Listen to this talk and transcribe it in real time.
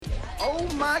Oh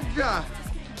my God.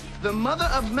 The mother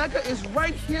of Mecca is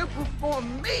right here before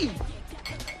me.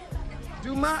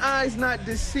 Do my eyes not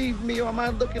deceive me, or am I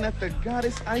looking at the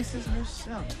goddess Isis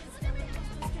herself?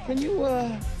 Can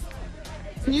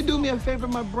you do me a favor,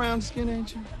 my brown skin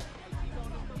angel?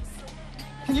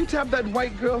 Can you tap that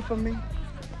white girl for me?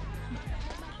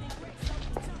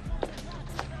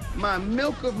 My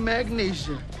milk of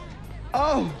magnesia.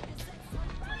 Oh.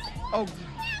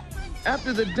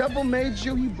 After the devil made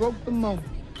you, he broke the mold.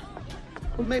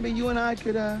 Well, maybe you and I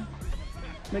could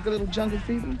make a little jungle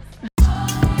fever.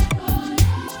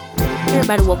 Hey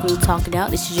everybody, welcome to Talk It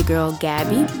Out. This is your girl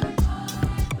Gabby.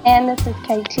 And this is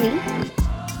KT.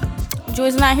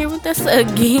 Joy's not here with us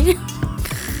again.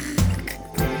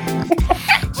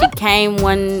 She came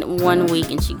one week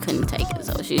and she couldn't take it,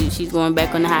 so she's going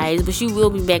back on the hiatus, but she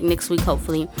will be back next week,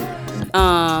 hopefully.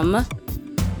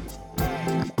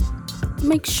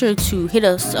 Make sure to hit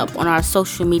us up on our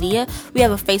social media. We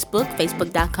have a Facebook,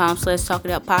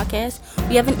 facebook.com/talkitoutpodcast.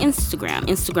 We have an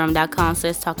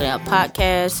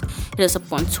instagram.com/talkitoutpodcast. Hit us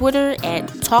up on Twitter at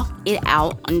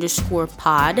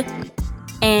talkitout_pod.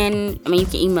 And, you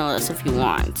can email us if you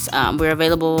want. We're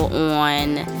available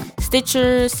on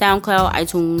Stitcher, SoundCloud,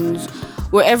 iTunes,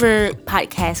 wherever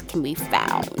podcasts can be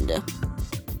found.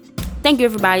 Thank you,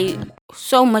 everybody,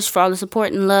 so much for all the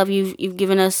support and love you've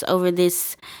given us over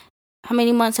this. How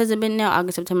many months has it been now?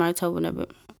 August, September, October, November,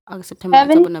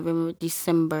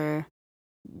 December,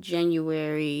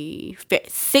 January,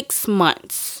 6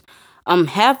 months.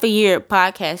 Half a year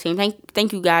podcasting.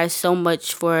 Thank you guys so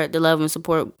much for the love and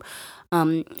support.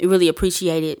 Really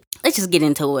appreciate it. Let's just get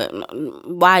into it.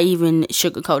 Why even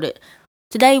sugarcoat it?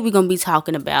 Today we're gonna be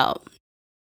talking about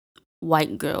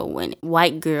white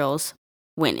girls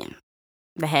winning.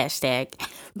 The hashtag.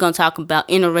 We're gonna talk about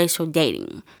interracial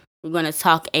dating. We're gonna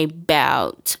talk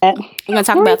about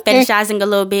fetishizing a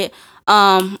little bit.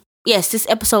 Yes, this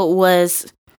episode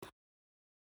was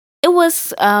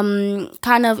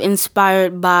kind of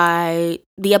inspired by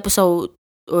the episode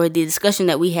or the discussion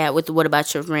that we had with What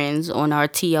About Your Friends on our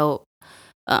TO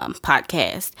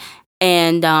podcast.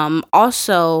 And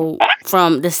also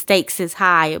from the Stakes is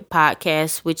High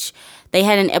podcast, which they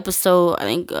had an episode, I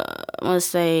think, I want to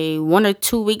say 1 or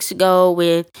 2 weeks ago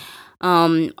with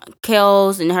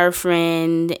Kels and her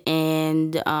friend,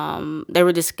 and they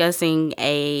were discussing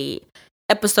a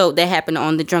episode that happened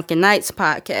on the Drunken Knights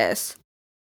podcast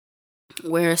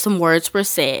where some words were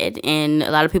said and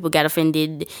a lot of people got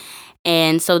offended.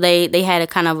 And so they had a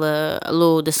kind of a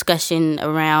little discussion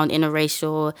around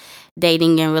interracial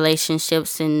dating and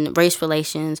relationships and race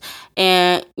relations.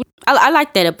 And I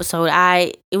liked that episode.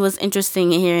 It was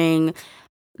interesting hearing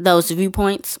those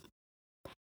viewpoints.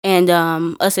 And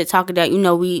us at Talk It Out,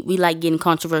 we like getting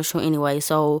controversial anyway.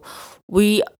 So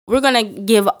we're gonna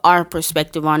give our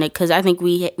perspective on it because I think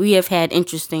we have had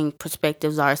interesting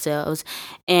perspectives ourselves.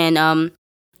 And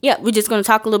yeah, we're just going to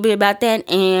talk a little bit about that,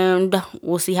 and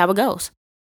we'll see how it goes.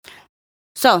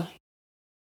 So,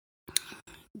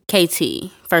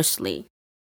 KT, firstly,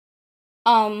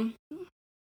 are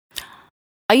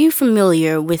you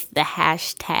familiar with the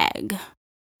hashtag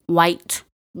white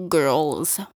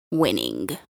girls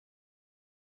winning?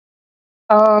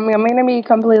 I'm going to be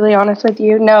completely honest with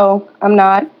you. No, I'm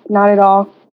not. Not at all.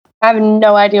 I have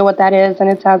no idea what that is, and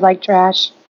it sounds like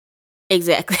trash.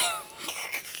 Exactly.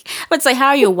 I would say, how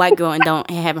are you a white girl and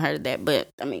haven't heard of that? But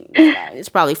it's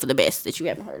probably for the best that you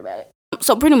haven't heard about it.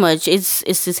 So pretty much, it's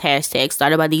this hashtag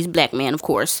started by these black men, of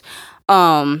course.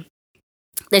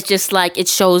 That's just like it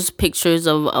shows pictures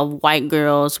of white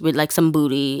girls with like some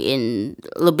booty and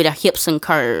a little bit of hips and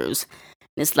curves.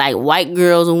 It's like white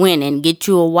girls winning. Get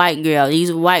you a white girl.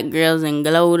 These white girls and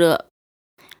glowed up.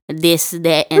 This,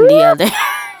 that, and the other.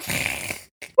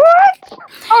 What?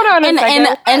 Hold on a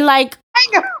second. And like.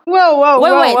 Whoa.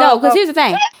 Wait, no, because here's the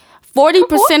thing.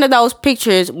 40% of those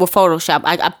pictures were Photoshop.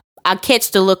 I catch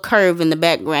the little curve in the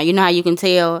background. You know how you can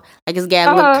tell? Like it's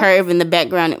got a little curve in the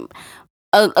background.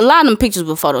 A lot of them pictures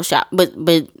were Photoshop, but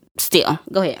still.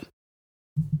 Go ahead.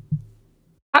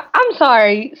 I'm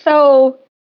sorry. So,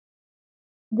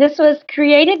 this was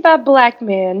created by black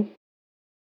men,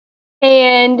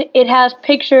 and it has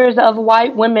pictures of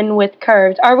white women with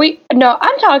curves. Are we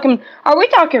talking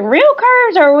real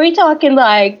curves, or are we talking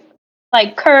like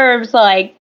curves,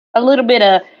 like a little bit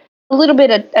of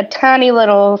a tiny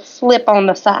little slip on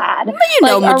the side?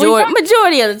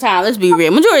 Majority of the time, let's be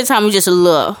real. Majority of the time, it's just a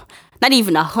little, not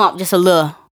even a hump, just a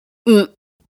little, and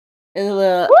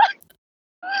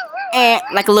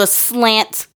like a little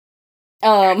slant.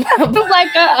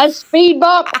 Like a speed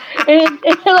bump, and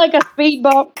it's like a speed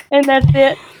bump, and that's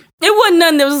it. It wasn't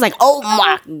nothing that was like, oh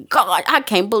my God, I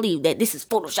can't believe that this is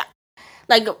Photoshop.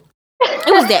 Like,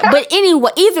 it was that. But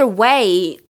anyway, either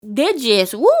way, they're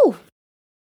just, woo.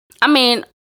 I mean,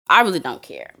 I really don't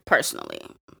care, personally,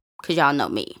 because y'all know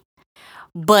me.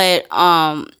 But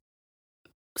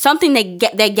something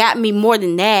that got me more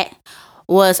than that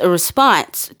was a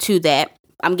response to that,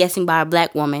 I'm guessing by a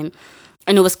black woman.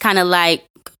 And it was kind of like,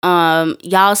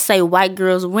 y'all say white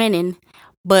girls winning,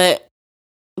 but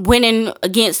winning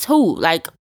against who? Like,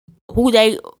 who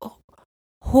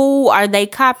are they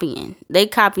copying? They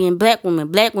copying black women.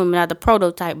 Black women are the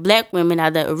prototype. Black women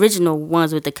are the original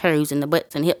ones with the curves and the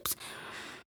butts and hips.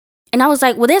 And I was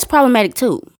like, well, that's problematic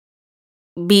too.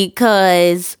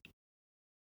 Because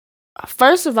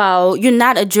first of all, you're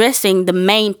not addressing the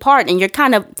main part, and you're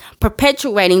kind of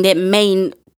perpetuating the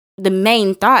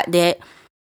main thought that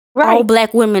all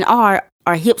black women are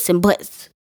hips and butts.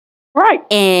 Right.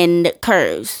 And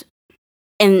curves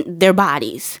in their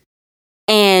bodies.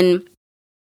 And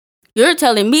you're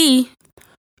telling me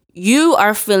you're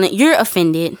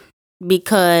offended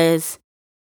because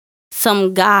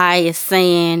some guy is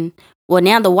saying, well,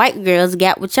 now the white girls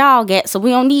got what y'all got, so we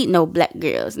don't need no black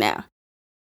girls now.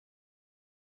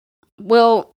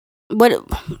 Well, what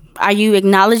are you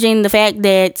acknowledging the fact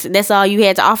that that's all you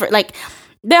had to offer? Like,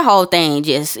 that whole thing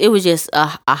it was just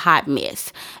a hot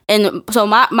mess. And so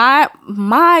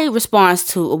my response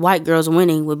to white girls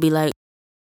winning would be like,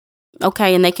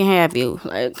 okay, and they can have you.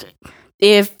 Like,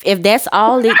 if that's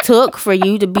all it took for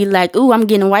you to be like, ooh, I'm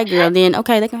getting a white girl, then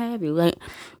okay, they can have you. Like,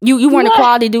 you weren't a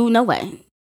quality dude, no way.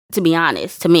 To be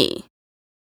honest, to me,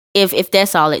 if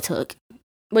that's all it took,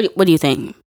 what do you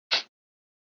think?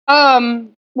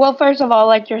 Well, first of all,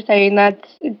 like you're saying,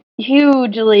 that's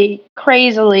hugely,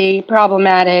 crazily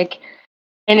problematic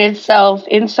in itself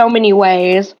in so many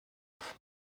ways.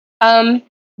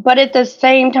 But at the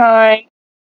same time,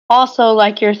 also,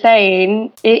 like you're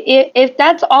saying, if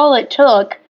that's all it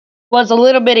took was a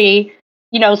little bitty,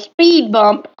 speed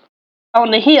bump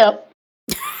on the hip,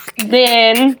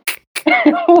 then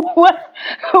what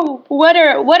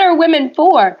are women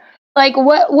for? Like,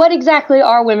 what exactly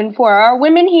are women for? Are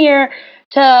women here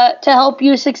to help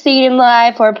you succeed in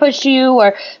life, or push you,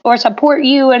 or support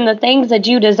you in the things that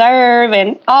you deserve,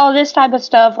 and all this type of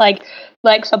stuff like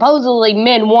supposedly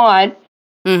men want?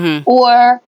 Mm-hmm.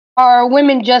 Or are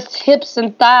women just hips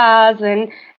and thighs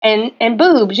and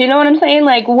boobs? You know what I'm saying?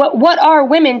 Like, what are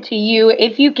women to you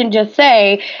if you can just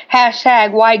say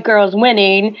 #white girls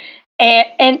winning?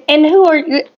 And who are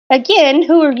you, again,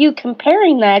 who are you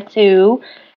comparing that to?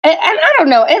 And I don't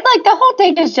know. It's like the whole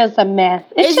thing is just a mess.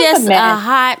 It's just a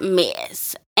hot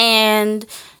mess. And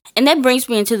that brings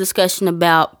me into discussion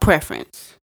about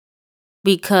preference.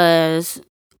 Because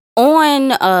on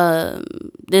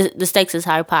the Stakes is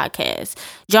High podcast,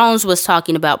 Jones was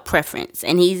talking about preference.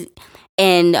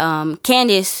 And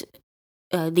Candace,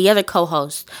 the other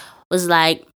co-host, was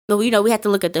like, well, we have to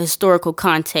look at the historical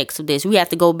context of this. We have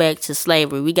to go back to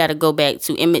slavery. We got to go back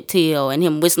to Emmett Till and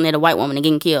him whistling at a white woman and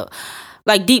getting killed.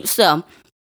 Like, deep stuff.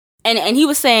 And he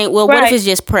was saying, well, what if it's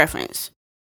just preference?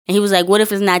 And he was like, what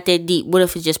if it's not that deep? What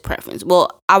if it's just preference?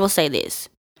 Well, I will say this.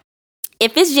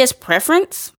 If it's just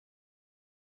preference,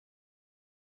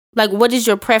 like, what is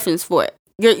your preference for it?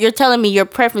 You're telling me your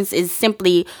preference is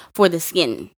simply for the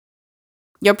skin.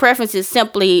 Your preference is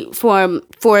simply for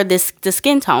the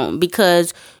skin tone,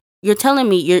 because you're telling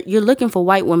me you're looking for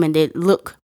white women that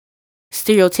look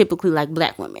stereotypically like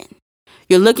black women.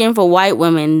 You're looking for white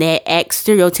women that act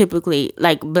stereotypically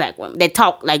like black women, that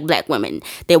talk like black women,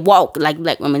 that walk like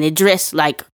black women, that dress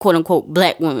like quote unquote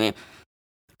black women.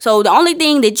 So the only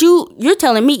thing that you're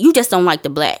telling me, you just don't like the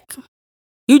black.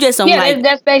 You just don't like. Yeah,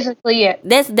 that's basically it.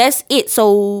 That's it.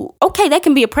 So okay, that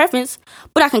can be a preference,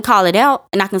 but I can call it out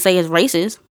and I can say it's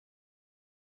racist.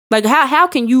 Like, how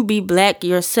can you be black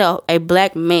yourself, a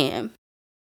black man?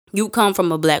 You come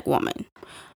from a black woman.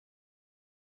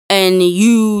 And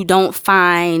you don't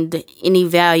find any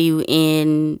value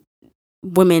in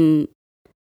women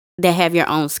that have your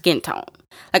own skin tone.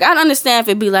 Like, I don't understand if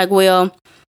it'd be like, well,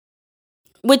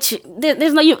 which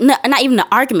there's not even an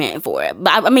argument for it.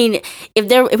 But I mean,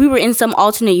 if we were in some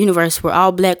alternate universe where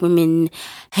all black women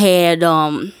had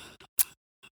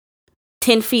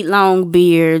 10 feet long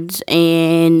beards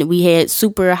and we had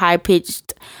super high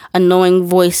pitched annoying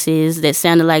voices that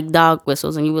sounded like dog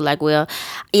whistles, and you were like, well,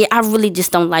 yeah, I really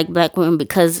just don't like black women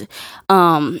because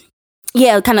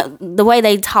yeah, kind of the way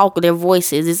they talk, their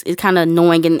voices is kind of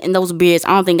annoying, and those beards, I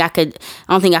don't think I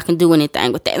can do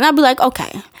anything with that. And I'd be like,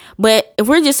 okay. But if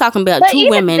we're just talking about two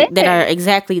women that are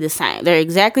exactly the same, they're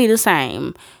exactly the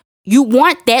same, you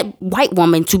want that white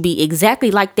woman to be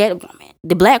exactly like that woman.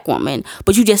 the black woman,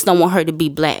 but you just don't want her to be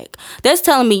black. That's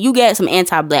telling me you got some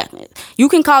anti-blackness. You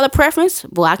can call it preference,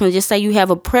 but I can just say you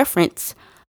have a preference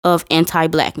of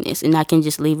anti-blackness, and I can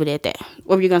just leave it at that.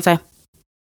 What were you gonna say?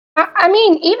 I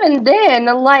mean, even then,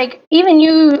 like, even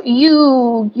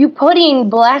you putting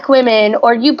black women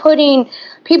or you putting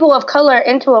people of color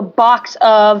into a box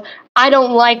of I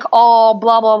don't like all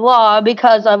blah blah blah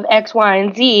because of X, Y,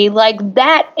 and Z. Like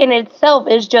that in itself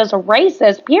is just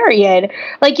racist. Period.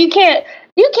 Like you can't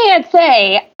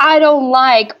say I don't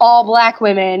like all black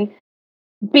women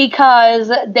because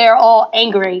they're all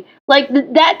angry. Like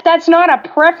that's not a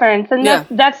preference, and Yeah.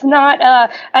 that's not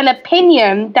an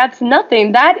opinion. That's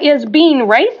nothing. That is being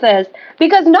racist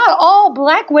because not all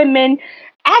black women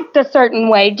act a certain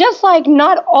way, just like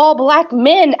not all black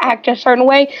men act a certain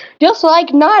way, just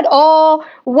like not all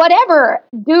whatever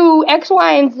do X,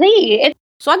 Y, and Z.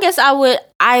 So I guess I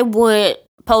would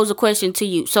pose a question to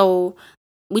you. So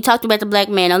we talked about the black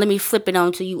man. Now let me flip it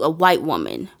on to you, a white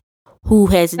woman who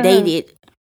has dated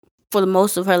for the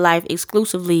most of her life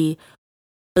exclusively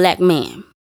black men.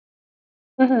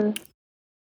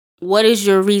 What is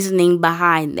your reasoning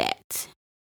behind that?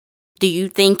 Do you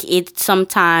think it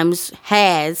sometimes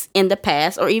has in the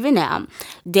past or even now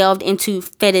delved into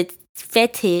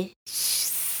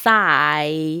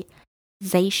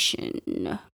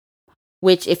fetishization?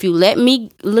 Which, if you let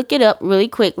me look it up really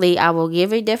quickly, I will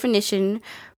give a definition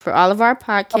for all of our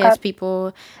podcast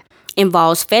people.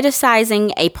 Involves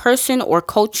fetishizing a person or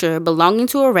culture belonging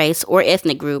to a race or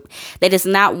ethnic group that is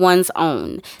not one's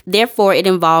own. Therefore, it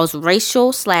involves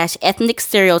racial/ethnic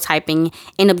stereotyping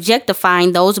and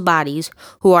objectifying those bodies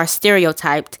who are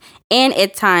stereotyped and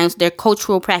at times their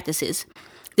cultural practices.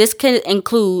 This could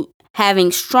include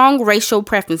having strong racial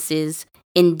preferences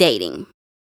in dating.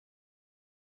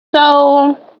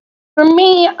 So, for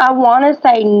me, I want to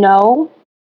say no.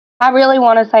 I really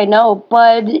want to say no,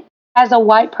 but as a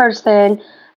white person,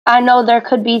 I know there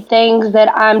could be things that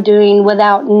I'm doing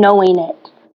without knowing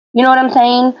it. You know what I'm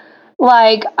saying?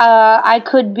 Like, I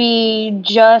could be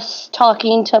just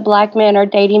talking to black men or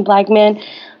dating black men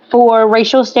for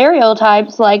racial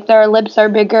stereotypes, like their lips are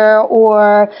bigger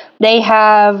or they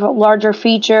have larger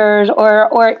features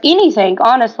or anything,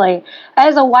 honestly.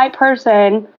 As a white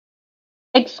person,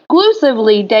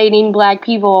 exclusively dating black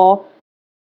people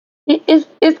is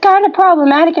kind of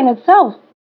problematic in itself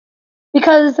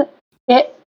because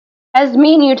it, as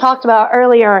me and you talked about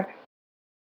earlier,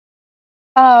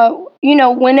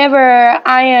 whenever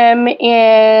I am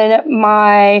in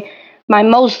my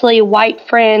mostly white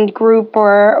friend group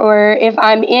or if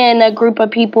I'm in a group of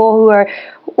people who are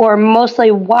or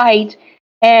mostly white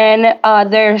and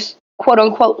they're quote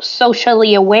unquote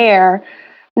socially aware,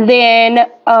 then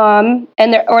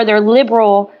they're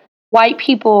liberal white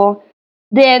people,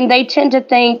 then they tend to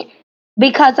think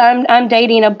because I'm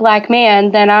dating a black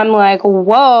man, then I'm like,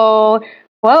 whoa,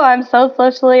 I'm so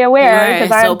socially aware because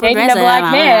Right, so I'm dating a progressive.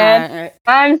 black man.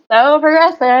 I'm so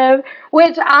progressive,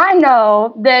 which I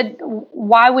know that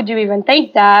why would you even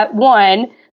think that?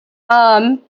 One,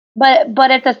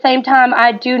 but at the same time,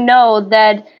 I do know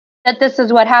that this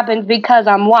is what happens because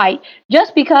I'm white.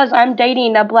 Just because I'm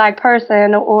dating a black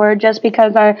person or just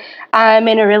because I'm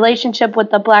in a relationship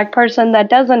with a black person, that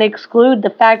doesn't exclude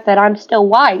the fact that I'm still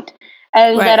white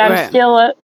and that I'm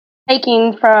still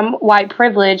taking from white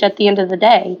privilege at the end of the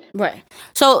day. Right.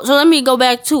 So let me go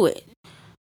back to it.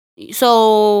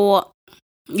 So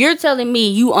you're telling me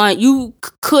you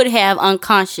could have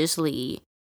unconsciously,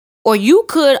 or you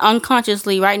could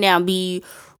unconsciously right now be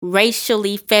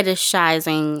racially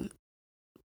fetishizing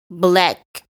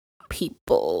black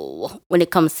people when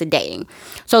it comes to dating.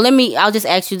 So I'll just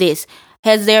ask you this.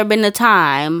 Has there been a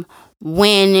time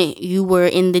when you were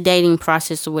in the dating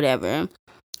process or whatever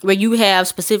where you have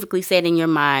specifically said in your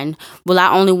mind, well,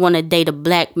 I only want to date a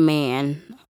black man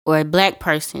or a black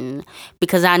person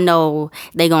because I know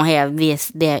they're going to have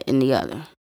this, that, and the other?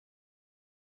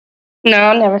 No,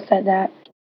 I never said that.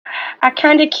 I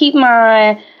kind of keep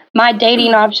my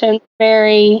dating options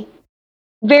very,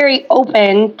 very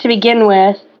open to begin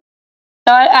with.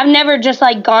 So I've never just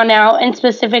like gone out and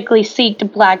specifically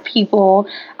seeked black people.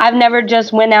 I've never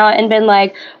just went out and been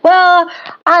like, well,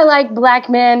 I like black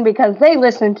men because they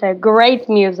listen to great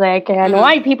music and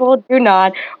white people do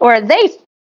not, or they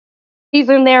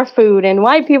season their food and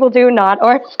white people do not,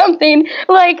 or something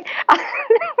like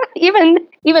even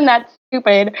that's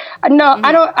stupid. No,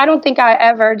 I don't think I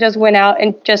ever just went out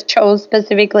and just chose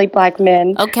specifically black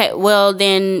men. Okay, well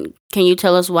then can you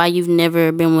tell us why you've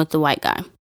never been with the white guy?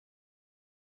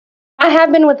 I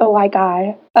have been with a white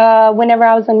guy. Whenever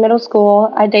I was in middle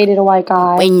school, I dated a white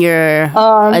guy. In your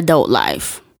adult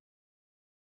life?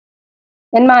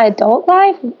 in my adult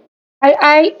life,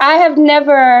 I have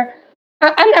never.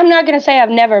 I'm not gonna say I've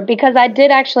never, because I did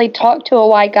actually talk to a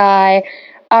white guy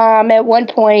at one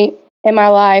point in my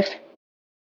life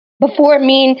before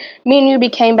me and you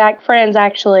became back friends,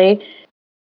 actually.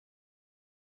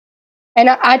 And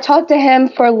I talked to him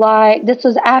for like, this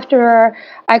was after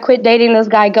I quit dating this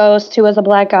guy Ghost, who was a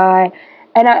black guy,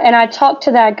 and I talked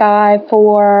to that guy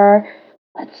for,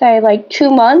 let's say, like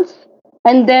 2 months,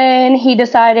 and then he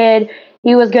decided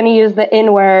he was going to use the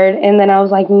N word, and then I was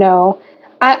like, no,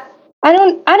 I I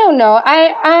don't know,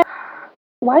 I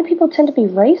white people tend to be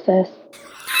racist.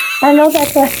 I know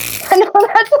that's a I know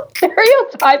that's a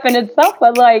stereotype in itself,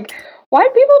 but like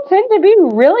white people tend to be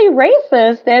really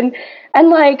racist, and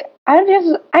like I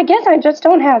guess I just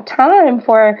don't have time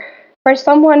for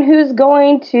someone who's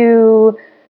going to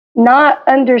not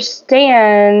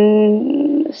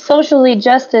understand social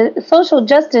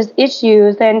justice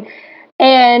issues, and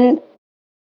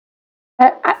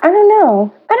I don't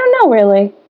know. I don't know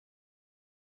really.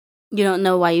 You don't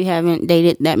know why you haven't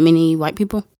dated that many white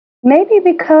people? Maybe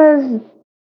because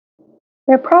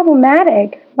they're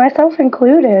problematic, myself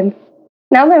included.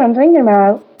 Now that I'm thinking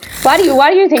about it. Why do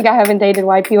you think I haven't dated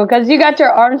white people? Because you got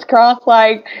your arms crossed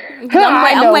like, I know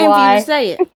I'm waiting why. for you to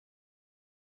say it.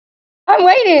 I'm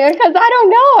waiting because I don't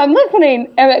know. I'm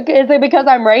listening. Is it because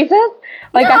I'm racist?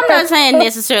 Like, No, I'm not saying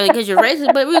necessarily because you're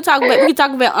racist, but we can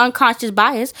talk about unconscious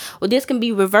bias. Well, this can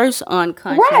be reverse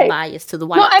unconscious right. bias to the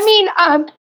whites. Well, I mean,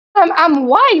 I'm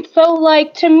white, so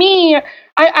like to me,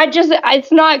 I just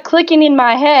it's not clicking in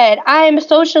my head. I am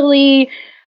socially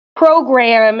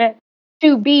programmed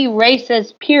to be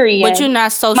racist. Period. But you're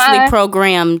not socially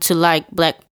programmed to like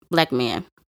black men.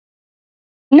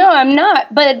 No, I'm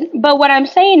not. But what I'm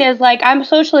saying is like I'm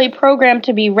socially programmed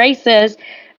to be racist,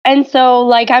 and so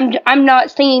like I'm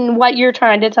not seeing what you're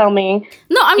trying to tell me.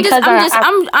 No, I'm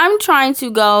trying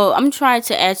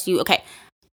to ask you, okay,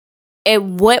 at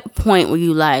what point were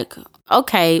you like,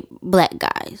 okay, black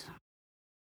guys?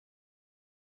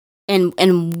 And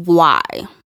why?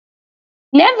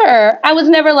 Never. I was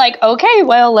never like, okay,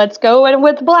 well, let's go in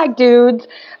with black dudes.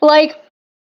 Like,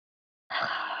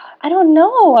 I don't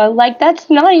know. Like, that's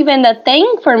not even a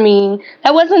thing for me.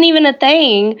 That wasn't even a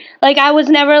thing. Like, I was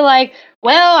never like,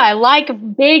 well, I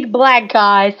like big black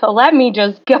guys, so let me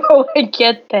just go and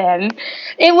get them.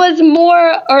 It was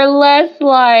more or less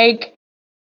like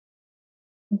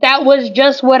that was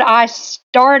just what I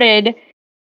started.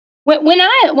 When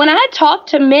I talked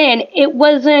to men, it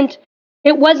wasn't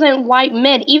white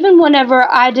men. Even whenever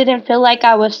I didn't feel like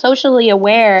I was socially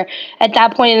aware at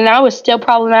that point, and I was still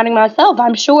problematic myself,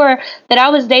 I'm sure that I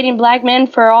was dating black men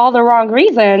for all the wrong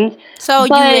reasons. So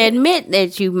you admit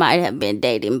that you might have been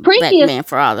dating black men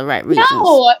for all the right reasons?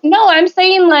 No, I'm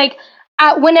saying like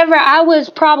whenever I was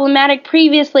problematic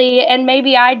previously, and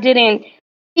maybe I didn't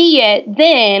see it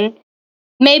then.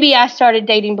 Maybe I started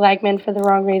dating black men for the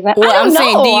wrong reason. Well, I'm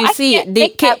saying, do you see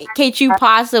it? Can't you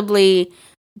possibly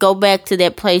go back to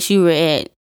that place you were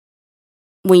at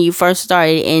when you first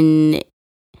started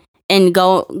and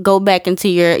go back into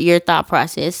your thought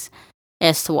process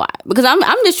as to why? Because I'm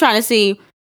just trying to see,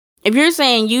 if you're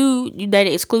saying you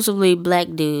dated exclusively black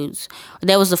dudes,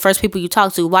 that was the first people you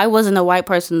talked to, why wasn't a white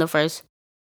person the first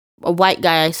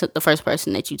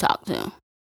person that you talked to?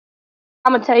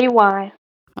 I'm gonna tell you why.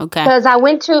 Okay. Because I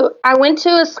went to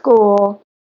a school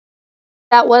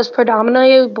that was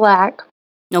predominantly black.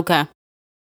 Okay.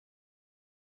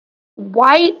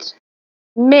 White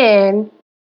men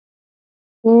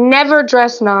never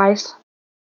dressed nice.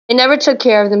 They never took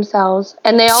care of themselves,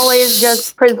 and they always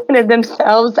just presented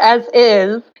themselves as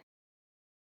is.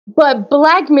 But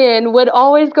black men would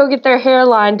always go get their hair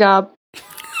lined up.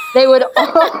 They would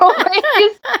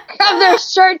always have their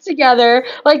shirt together,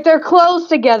 like their clothes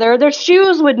together. Their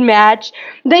shoes would match.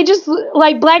 They just,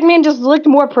 like, black men just looked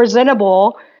more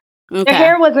presentable. Okay. Their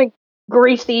hair wasn't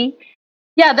greasy.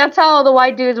 Yeah, that's how all the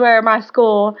white dudes were at my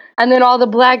school. And then all the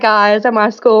black guys at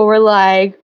my school were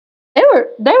like, they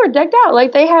were decked out.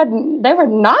 Like they were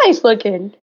nice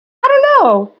looking. I don't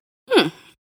know.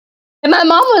 And my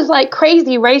mom was like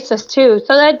crazy racist too,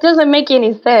 so that doesn't make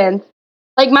any sense.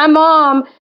 Like my mom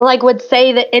like would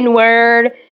say the N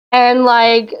word and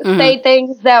like say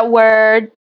things that were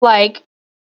like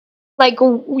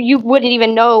you wouldn't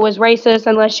even know it was racist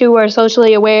unless you were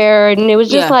socially aware, and it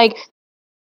was just like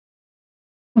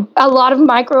a lot of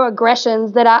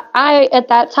microaggressions that I at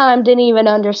that time didn't even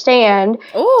understand.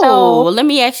 Oh, so, well, let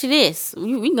me ask you this: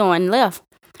 we going left.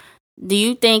 Do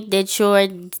you think that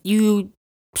you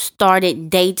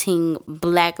started dating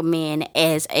black men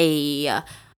as a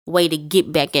way to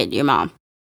get back at your mom?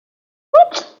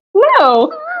 What?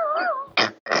 No.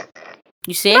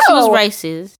 You said she was No.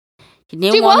 racist. You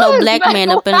didn't She want no was, black but man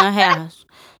up in her house.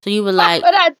 So you were like,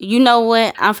 but I, you know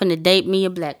what? I'm finna date me a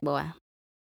black boy.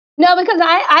 no, because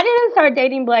I didn't start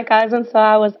dating black guys until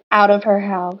I was out of her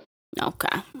house. Okay.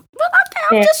 Well, okay.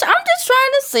 I'm Yeah. just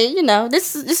trying to see. You know,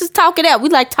 this is talk it out. We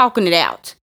like talking it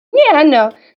out. Yeah, I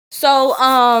know. So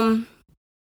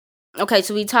okay.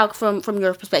 So we talk from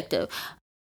your perspective.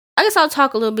 I guess I'll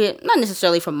talk a little bit, not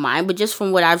necessarily from mine, but just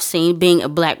from what I've seen being a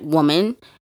black woman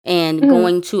and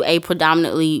going to a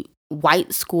predominantly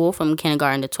white school from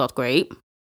kindergarten to 12th grade.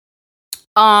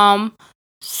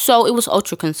 So it was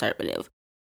ultra conservative.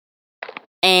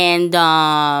 And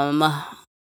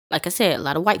like I said, a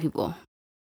lot of white people.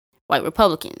 White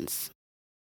Republicans.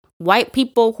 White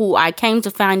people who I came to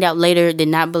find out later did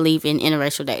not believe in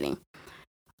interracial dating.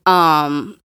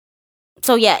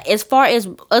 So yeah, as far as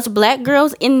us black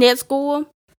girls in that school,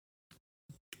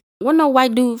 wasn't no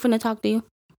white dude finna talk to you.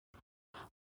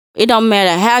 It don't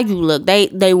matter how you look.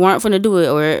 They weren't finna do it,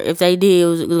 or if they did, it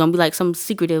was gonna be like some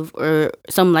secretive or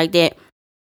something like that.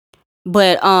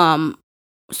 But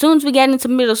as soon as we got into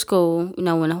middle school, you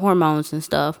know, when the hormones and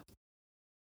stuff,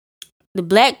 the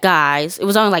black guys, it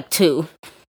was only like 2.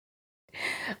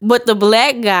 But the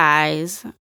black guys,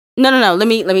 no. Let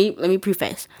me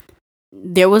preface.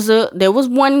 There was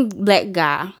one black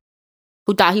guy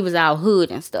who thought he was our hood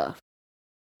and stuff,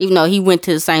 even though he went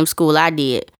to the same school I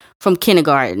did from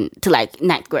kindergarten to like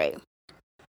 9th grade.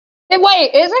 Hey,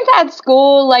 wait, isn't that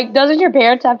school like? Doesn't your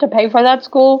parents have to pay for that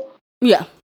school? Yeah.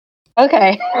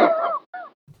 Okay.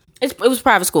 It was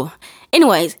private school.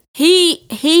 Anyways,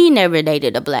 he never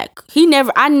dated a black.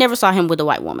 I never saw him with a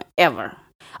white woman ever,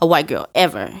 a white girl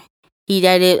ever. He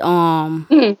dated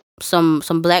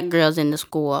some black girls in the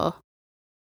school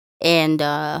and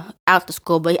out the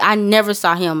school, but I never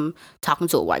saw him talking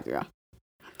to a white girl.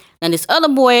 And this other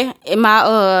boy in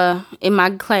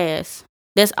my class,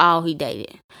 that's all he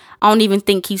dated. I don't even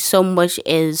think he so much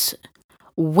as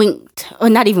winked, or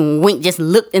not even winked, just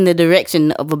looked in the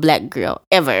direction of a black girl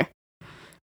ever.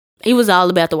 He was all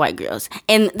about the white girls.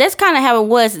 And that's kind of how it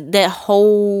was that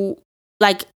whole,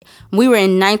 like, we were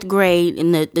in 9th grade,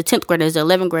 and the 10th graders, the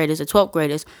 11th graders, the 12th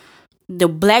graders, the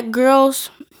black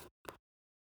girls,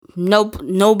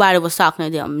 nobody was talking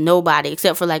to them. Nobody,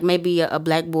 except for like maybe a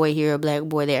black boy here, a black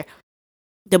boy there.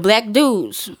 The black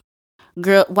dudes,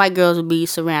 white girls would be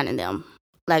surrounding them.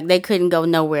 Like, they couldn't go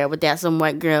nowhere without some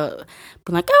white girl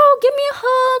being like, oh, give me a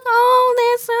hug,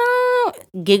 oh, that's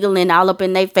giggling all up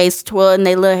in their face, twirling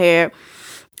their little hair,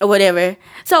 or whatever.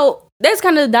 So that's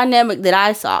kind of the dynamic that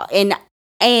I saw.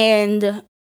 And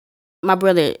my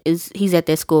brother he's at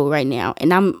that school right now,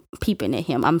 and I'm peeping at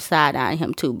him. I'm side-eyeing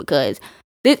him too, because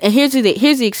here's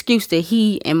the excuse that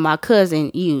he and my cousin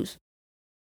use.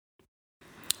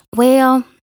 Well,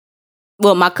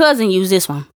 my cousin used this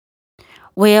one.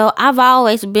 Well, I've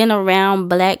always been around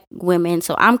black women,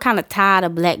 so I'm kind of tired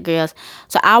of black girls.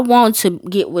 So I want to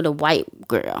get with a white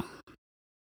girl.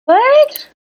 What?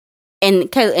 And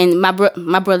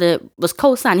my brother was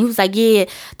co-signing. He was like, "Yeah,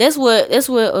 that's what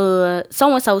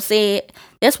so and so said.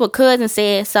 That's what cousin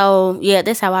said. So yeah,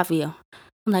 that's how I feel."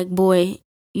 I'm like, "Boy,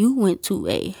 you went to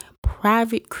a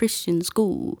private Christian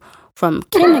school from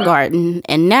kindergarten,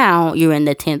 and now you're in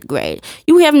the 10th grade.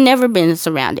 You have never been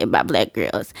surrounded by black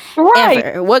girls, Right.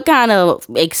 ever. What kind of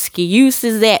excuse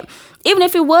is that? Even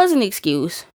if it was an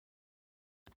excuse,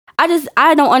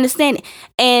 I don't understand it."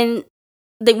 And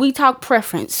that we talk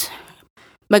preference.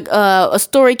 Like, a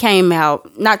story came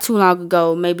out not too long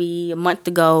ago, maybe a month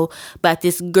ago, about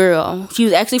this girl. She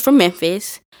was actually from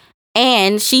Memphis,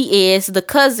 and she is the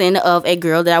cousin of a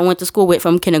girl that I went to school with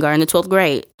from kindergarten to 12th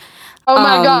grade. Oh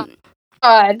my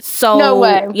God. So No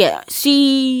way. yeah,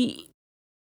 she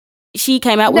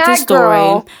came out with That this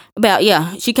story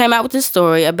girl. she came out with this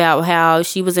story about how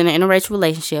she was in an interracial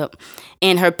relationship,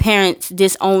 and her parents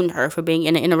disowned her for being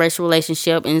in an interracial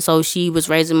relationship, and so she was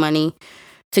raising money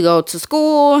to go to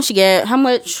school. She got how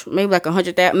much? Maybe like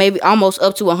 $100,000, maybe almost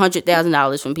up to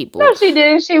 $100,000 from people. No, she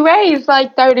didn't. She raised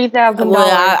like $30,000.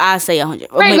 Well, I say 100,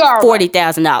 or maybe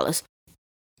 $40,000.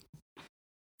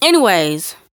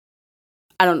 Anyways,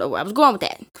 I don't know where I was going with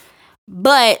that,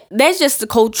 but that's just the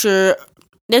culture.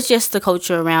 That's just the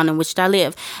culture around in which I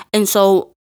live. And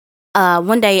so,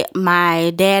 one day,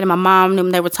 my dad and my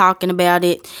mom, they were talking about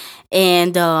it,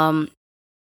 and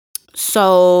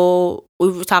so we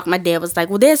were talking. My dad was like,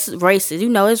 "Well, that's racist. You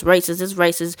know, it's racist. It's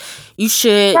racist. You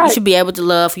should be able to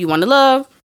love who you want to love."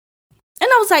 And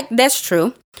I was like, "That's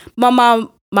true." My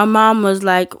mom was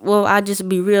like, "Well, I'll just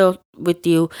be real with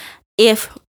you.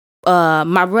 If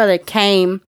my brother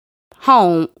came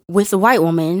home with a white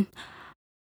woman,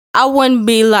 I wouldn't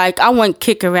be like, I wouldn't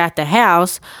kick her out the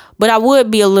house, but I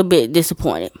would be a little bit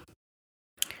disappointed.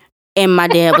 And my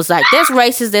dad was like, that's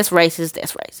racist, that's racist,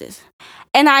 that's racist.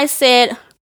 And I said,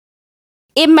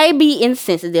 it may be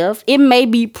insensitive, it may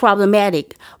be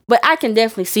problematic, but I can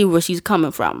definitely see where she's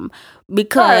coming from.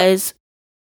 Because,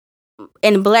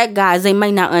 and black guys, they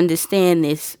might not understand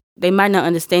this. They might not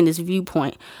understand this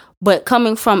viewpoint. But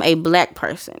coming from a black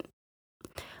person,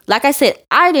 like I said,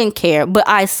 I didn't care, but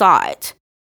I saw it.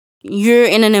 You're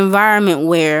in an environment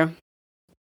where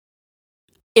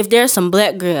if there's some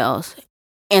black girls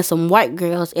and some white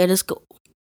girls at a school,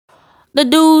 the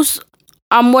dudes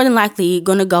are more than likely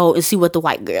going to go and see what the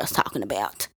white girl's talking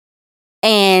about.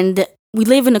 And we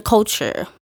live in a culture,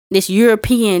 this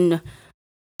European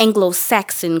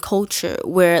Anglo-Saxon culture,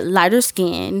 where lighter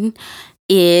skin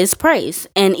is praised.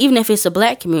 And even if it's a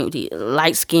black community,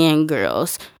 light-skinned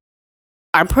girls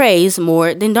are praised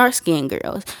more than dark-skinned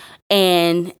girls.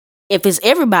 And if it's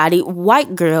everybody,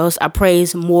 white girls are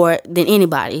praised more than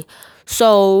anybody.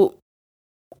 So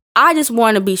I just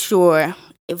want to be sure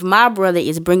if my brother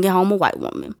is bringing home a white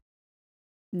woman,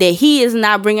 that he is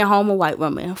not bringing home a white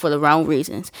woman for the wrong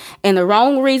reasons. And the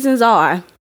wrong reasons are,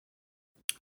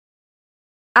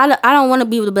 I don't want to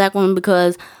be with a black woman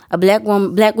because black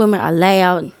women are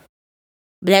loud.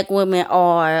 Black women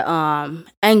are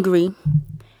angry.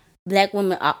 Black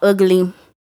women are ugly.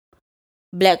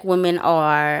 Black women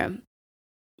are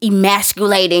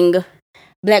emasculating.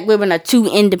 Black women are too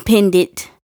independent.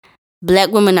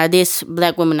 Black women are this,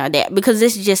 black women are that. Because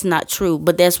it's just not true.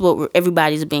 But that's what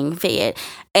everybody's being fed.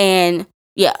 And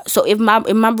yeah, so if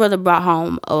my brother brought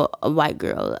home a white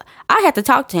girl, I had to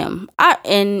talk to him. I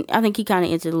think he kind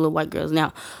of into the little white girls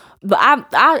now. But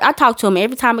I talk to him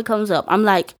every time it comes up. I'm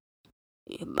like,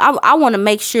 I want to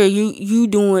make sure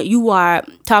you are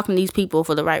talking to these people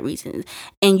for the right reasons,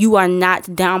 and you are not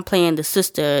downplaying the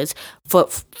sisters for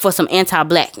some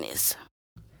anti-blackness.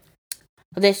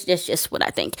 That's just what I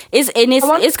think. It's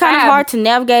kind of hard to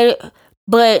navigate it,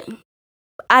 but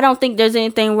I don't think there's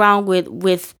anything wrong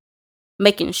with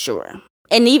making sure.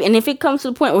 And even if it comes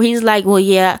to the point where he's like, well,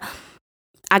 yeah,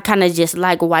 I kind of just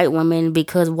like white women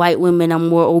because white women are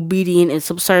more obedient and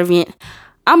subservient.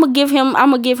 I'm gonna give him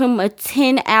a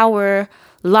 10-hour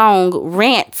long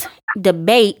rant,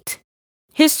 debate,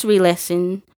 history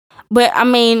lesson. But I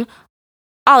mean,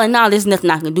 all in all, there's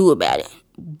nothing I can do about it.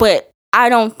 But I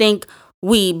don't think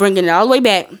we, bringing it all the way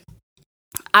back,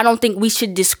 I don't think we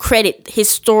should discredit the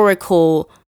historical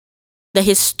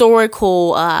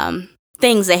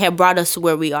things that have brought us to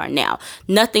where we are now.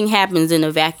 Nothing happens in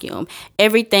a vacuum.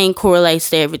 Everything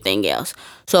correlates to everything else.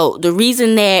 So the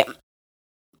reason that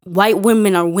white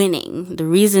women are winning, the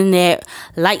reason that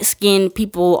light-skinned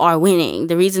people are winning,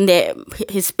 the reason that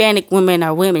Hispanic women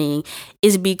are winning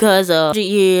is because of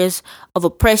years of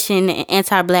oppression and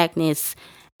anti-blackness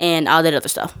and all that other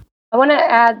stuff. I want to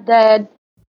add that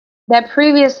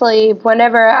previously,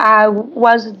 whenever I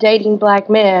was dating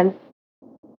black men,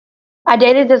 I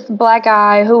dated this black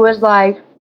guy who was like,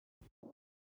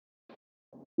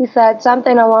 he said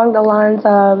something along the lines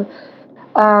of,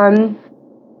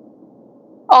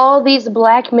 all these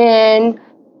black men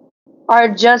are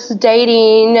just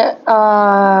dating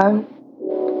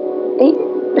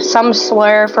some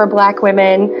slur for black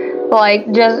women. Like,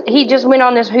 he just went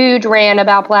on this huge rant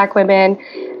about black women,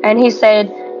 and he said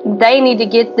they need to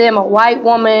get them a white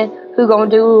woman who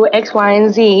gonna do X, Y,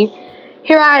 and Z.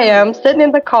 Here I am sitting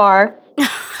in the car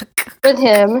with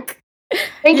him,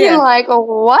 thinking like,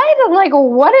 what? Like,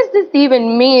 what does this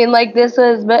even mean? Like, this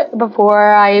was before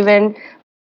I even.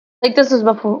 Like, this was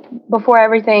before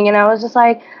everything, and I was just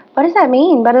like, what does that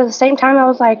mean? But at the same time, I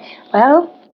was like,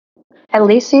 well, at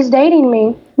least he's dating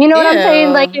me. You know what I'm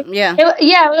saying? Like, it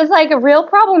was like a real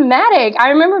problematic. I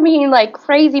remember being like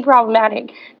crazy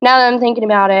problematic. Now that I'm thinking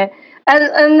about it,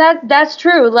 and that's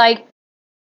true. Like,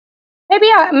 maybe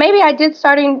I did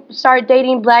start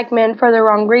dating black men for the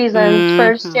wrong reasons,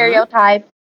 for stereotypes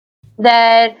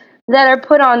that are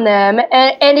put on them,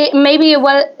 and it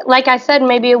was, like I said,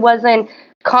 maybe it wasn't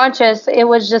conscious. It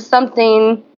was just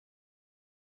something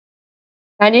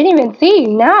I didn't even see.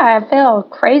 Now I feel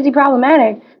crazy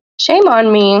problematic. Shame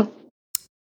on me.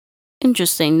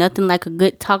 Interesting. Nothing like a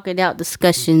good talk it out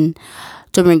discussion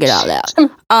to bring it all out.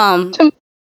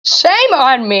 Shame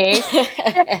on me.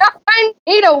 I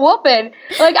need a whooping.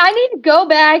 Like, I need to go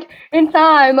back in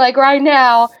time, like right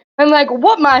now, and like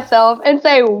whoop myself and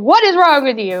say, what is wrong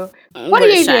with you? What are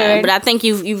you doing? But I think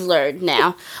you've learned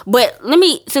now. But let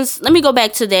me go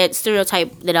back to that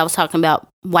stereotype that I was talking about,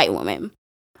 white women.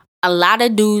 A lot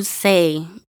of dudes say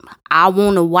I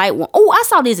want a white one. Oh, I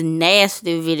saw this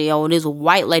nasty video. This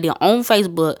white lady on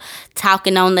Facebook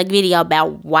talking on the video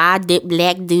about why did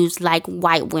black dudes like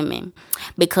white women.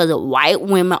 Because white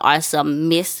women are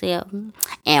submissive.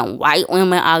 And white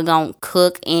women are going to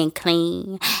cook and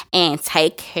clean. And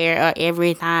take care of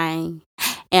everything.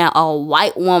 And a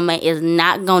white woman is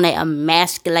not going to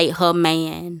emasculate her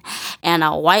man. And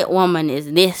a white woman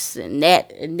is this and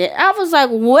that. And that. I was like,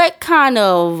 what kind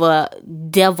of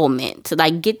devilment?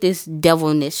 Like, get this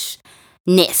devilness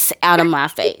out of my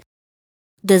face.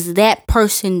 Does that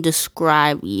person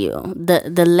describe you?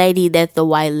 The lady that the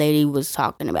white lady was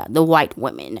talking about. The white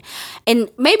women. And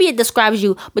maybe it describes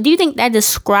you. But do you think that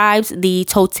describes the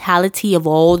totality of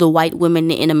all the white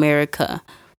women in America?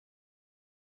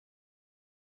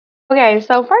 Okay,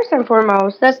 so first and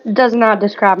foremost, this does not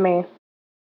describe me.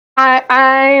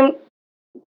 If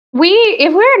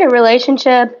we're in a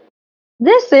relationship,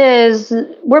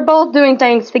 we're both doing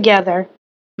things together.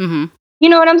 Mm-hmm. You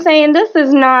know what I'm saying? This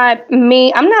is not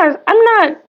me. I'm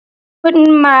not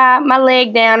putting my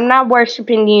leg down. I'm not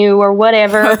worshiping you or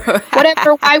whatever.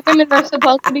 Whatever white women are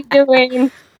supposed to be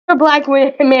doing for black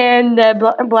women that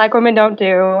black women don't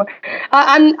do.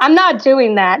 I'm not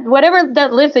doing that. Whatever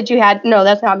that list that you had, no,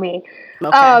 that's not me.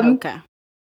 Okay.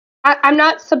 I'm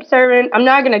not subservient. I'm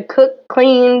not gonna cook,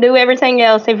 clean, do everything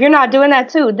else. If you're not doing that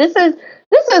too, this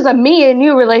is a me and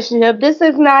you relationship. This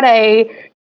is not a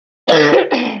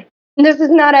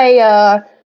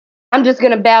I'm just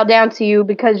gonna bow down to you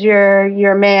because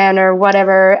you're a man or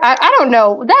whatever. I don't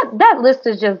know. That list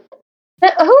is just,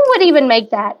 who would even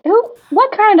make that?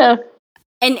 What kind of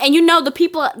And you know, the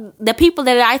people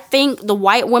that I think, the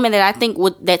white women that I think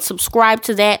that subscribe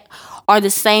to that are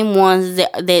the same ones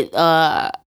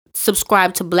that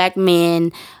subscribe to black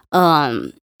men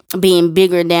being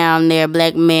bigger down there,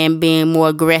 black men being more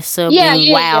aggressive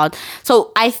and wild. Yeah.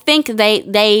 So I think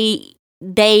they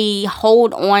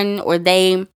hold on, or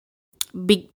they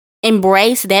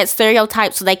embrace that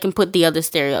stereotype so they can put the other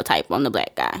stereotype on the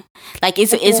black guy. Like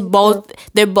it's both,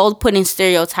 they're both putting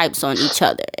stereotypes on each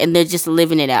other and they're just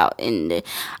living it out. And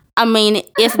I mean,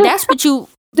 if that's what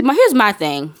here's my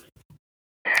thing.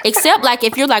 Except like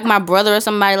if you're like my brother or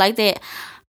somebody like that,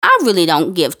 I really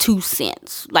don't give 2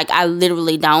 cents. Like, I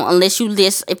literally don't, unless you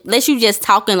just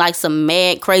talking like some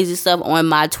mad crazy stuff on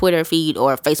my Twitter feed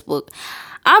or Facebook.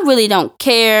 I really don't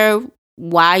care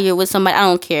why you're with somebody. I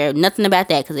don't care nothing about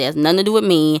that because it has nothing to do with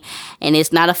me and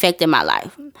it's not affecting my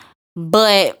life.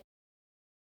 But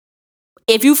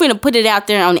if you finna put it out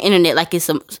there on the internet like it's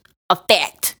a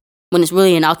fact, when it's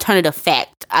really an alternative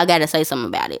fact, I gotta say something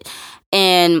about it.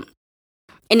 And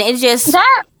it's just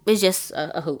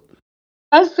a hoot.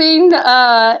 I've seen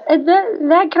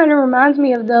that kind of reminds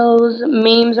me of those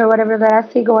memes or whatever that I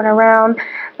see going around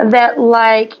that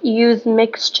like use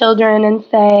mixed children and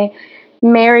say,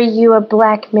 marry you a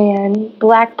black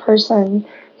person,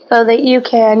 so that you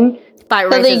can fight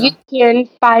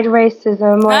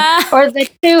racism, or the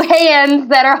 2 hands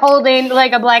that are holding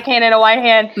like a black hand and a white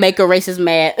hand. Make a racist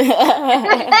mad.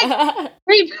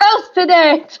 Repost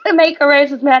today to make a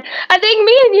racist mad. I think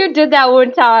me and you did that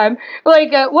one time.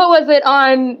 Like, what was it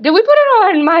on? Did we put it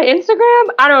on my Instagram?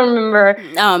 I don't remember.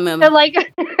 I don't remember.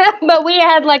 But we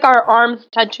had like our arms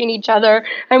touching each other,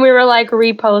 and we were like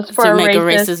repost for to make a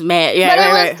racist mad. Yeah, but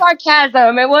it was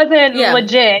sarcasm. It wasn't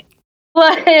legit.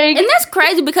 Like, and that's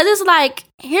crazy because it's like,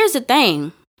 here's the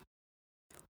thing.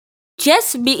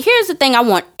 Here's the thing I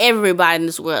want everybody in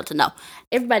this world to know.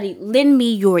 Everybody, lend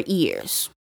me your ears.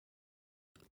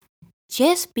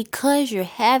 Just because you're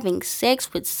having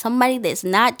sex with somebody that's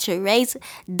not your race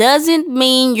doesn't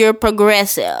mean you're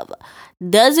progressive.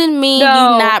 Doesn't mean you're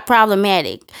not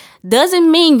problematic. Doesn't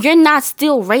mean you're not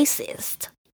still racist.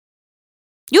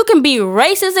 You can be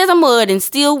racist as a mud and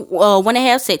still want to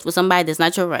have sex with somebody that's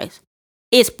not your race.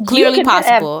 It's clearly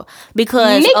possible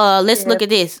because let's look at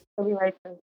this.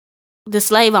 The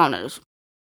slave owners,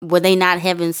 were they not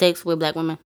having sex with black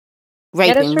women?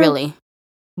 Raping, really.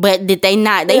 But did they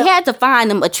not? They had to find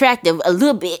them attractive a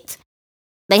little bit.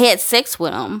 They had sex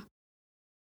with them.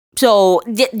 So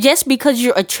just because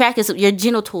you're attracted, your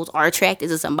genitals are attracted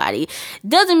to somebody,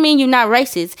 doesn't mean you're not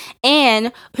racist.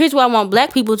 And here's what I want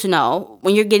black people to know: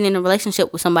 when you're getting in a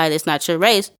relationship with somebody that's not your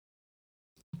race,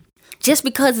 just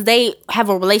because they have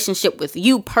a relationship with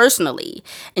you personally,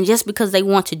 and just because they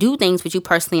want to do things with you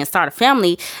personally and start a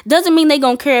family, doesn't mean they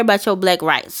gonna care about your black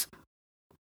rights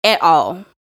at all.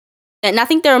 And I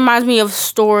think that reminds me of a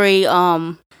story.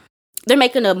 They're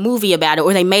making a movie about it,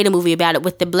 or they made a movie about it,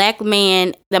 with the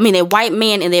white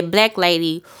man and the black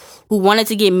lady who wanted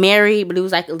to get married, but it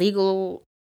was like illegal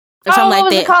or something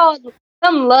like that. What was it called?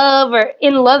 some love or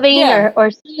in loving Yeah.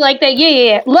 or something like that.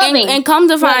 Yeah. Loving. And come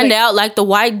to find Loving. out, like, the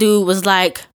white dude was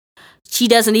like, she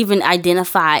doesn't even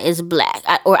identify as black,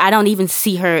 or I don't even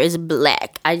see her as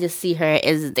black. I just see her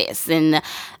as this, and it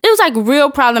was like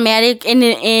real problematic.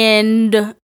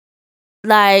 And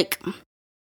like,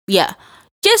 yeah,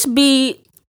 just do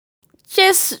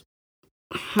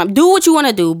what you want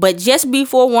to do, but just be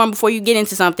forewarned before you get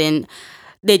into something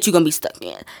that you're gonna be stuck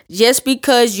in. Just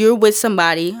because you're with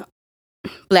somebody,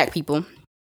 black people,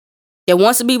 that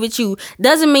wants to be with you,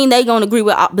 doesn't mean they gonna agree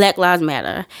with Black Lives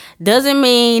Matter. Doesn't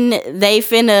mean they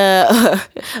finna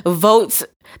vote.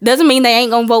 Doesn't mean they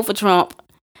ain't gonna vote for Trump.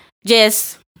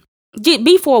 Just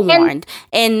be forewarned.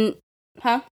 And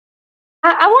I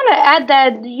want to add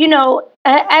that,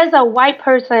 as a white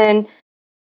person,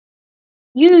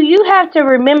 you have to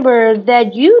remember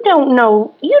that you don't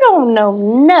know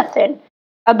nothing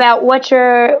about what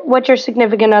your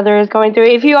significant other is going through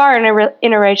if you are in a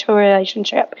interracial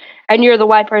relationship and you're the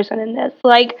white person in this.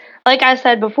 Like I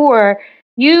said before,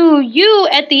 you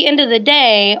at the end of the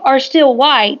day are still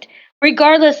white,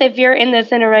 regardless if you're in this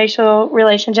interracial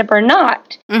relationship or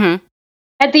not. Mm-hmm.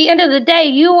 At the end of the day,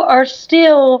 you are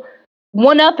still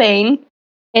one-upping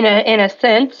in a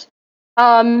sense.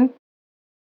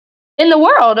 In the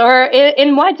world or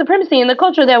in white supremacy in the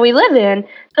culture that we live in.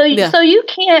 So you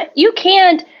can't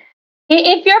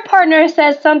if your partner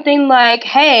says something like,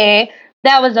 "Hey,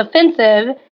 that was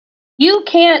offensive," you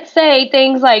can't say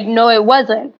things like, "No, it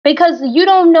wasn't," because you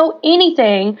don't know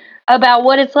anything about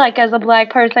what it's like as a black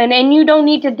person, and you don't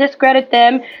need to discredit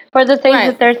them for the things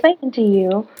that they're saying to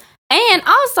you. And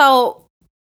also,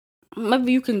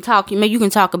 maybe you can talk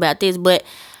about this, but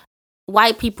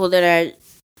white people that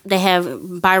have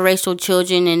biracial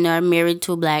children and are married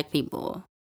to black people,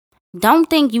 don't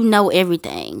think you know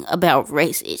everything about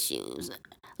race issues.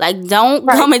 Like, don't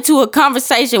come into a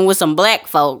conversation with some black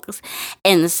folks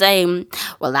and say,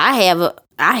 "Well, I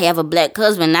have a black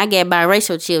husband and I get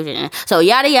biracial children, so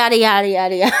yada yada yada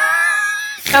yada yada."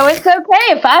 So it's okay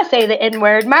if I say the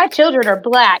N-word. My children are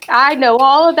black. I know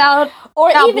all about or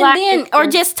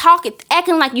just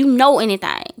acting like you know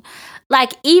anything.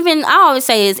 Like, I always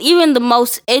say is, even the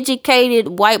most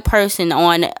educated white person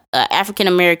on African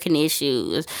American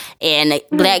issues and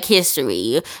black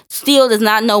history still does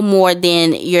not know more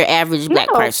than your average black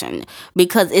person,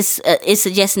 because it's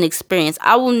just an experience.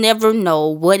 I will never know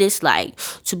what it's like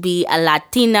to be a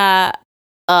Latina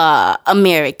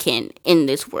American in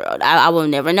this world. I will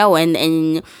never know,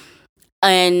 and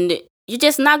you're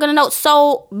just not gonna know.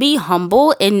 So be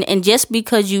humble, and just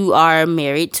because you are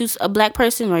married to a black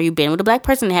person or you've been with a black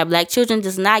person and have black children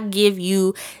does not give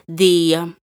you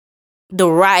the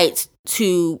right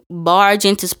to barge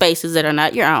into spaces that are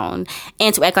not your own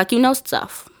and to act like you know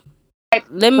stuff.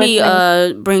 Let me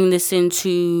bring this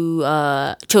into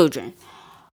children.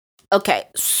 Okay,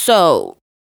 so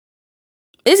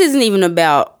this isn't even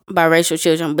about biracial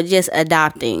children, but just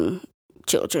adopting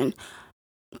children.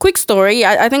 Quick story.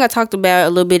 I think I talked about it a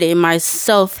little bit in my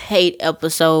self-hate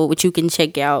episode, which you can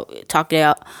check out. Talk it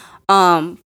out.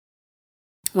 One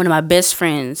of my best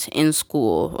friends in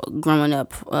school, growing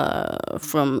up,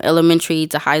 from elementary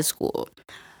to high school,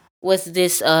 was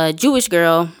this Jewish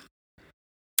girl,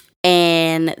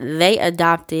 and they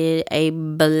adopted a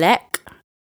black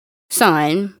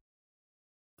son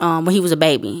when he was a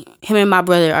baby. Him and my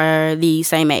brother are the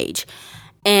same age,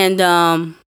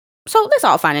 and so that's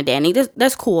all fine and dandy.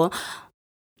 That's cool.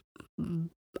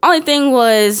 Only thing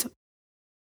was,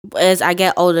 as I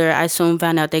got older, I soon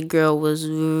found out that girl was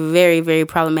very, very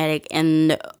problematic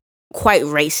and quite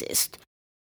racist.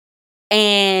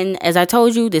 And as I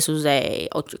told you, this was a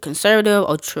ultra conservative,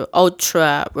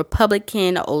 ultra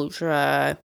Republican,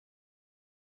 ultra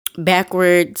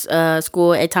backwards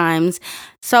school at times.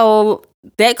 So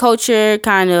that culture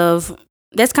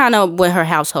that's kind of what her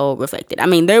household reflected. I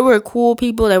mean, they were cool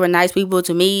people. They were nice people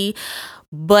to me.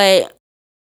 But,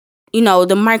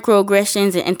 the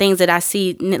microaggressions and things that I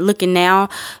see looking now,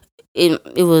 it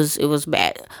was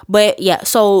bad. But, yeah,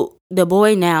 so the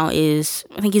boy now I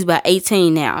think he's about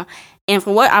 18 now. And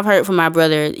from what I've heard from my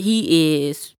brother, he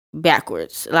is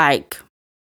backwards. Like,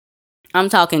 I'm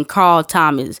talking Carl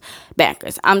Thomas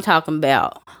backwards. I'm talking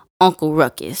about Uncle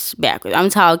Ruckus backwards. I'm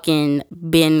talking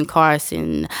Ben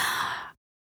Carson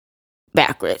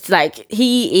backwards. Like,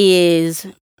 he is,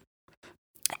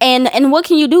 and what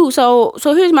can you do? So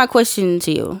here's my question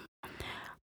to you.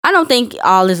 I don't think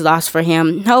all is lost for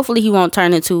him. Hopefully he won't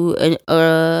turn into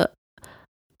a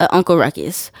Uncle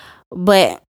Ruckus.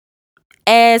 But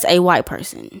as a white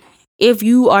person, if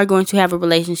you are going to have a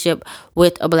relationship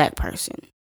with a black person,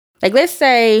 like, let's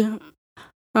say, I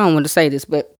don't want to say this,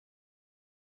 but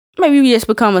maybe you just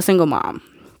become a single mom.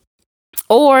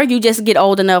 Or you just get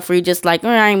old enough where you're just like,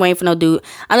 I ain't waiting for no dude.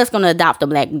 I'm just gonna adopt a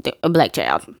black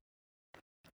child.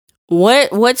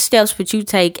 What steps would you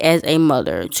take as a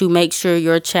mother to make sure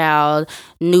your child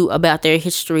knew about their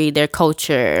history, their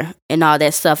culture, and all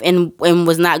that stuff, and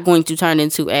was not going to turn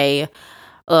into a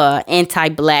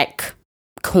anti-black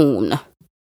coon?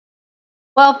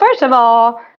 Well, first of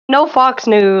all, no Fox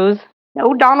News,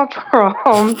 no Donald Trump,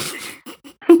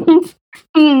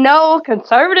 no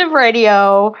conservative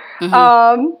radio.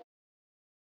 Mm-hmm.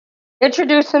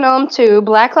 Introducing them to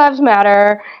Black Lives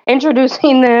Matter,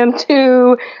 introducing them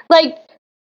to, like,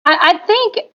 I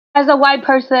think as a white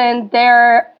person,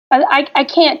 I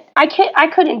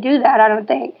couldn't do that. I don't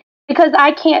think, because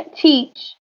I can't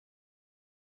teach.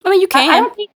 I mean, you can. I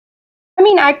don't think. I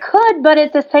mean, I could, but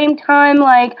at the same time,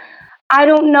 like, I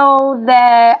don't know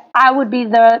that I would be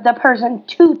the person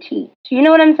to teach. You know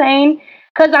what I'm saying?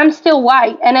 Because I'm still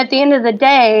white, and at the end of the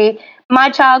day, my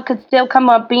child could still come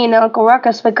up being Uncle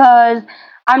Ruckus because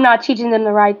I'm not teaching them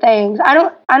the right things. I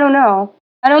don't know.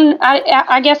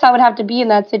 I guess I would have to be in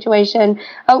that situation.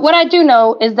 What I do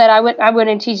know is that I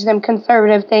wouldn't teach them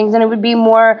conservative things, and it would be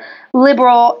more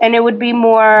liberal, and it would be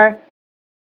more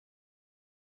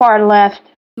far left.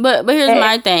 But here's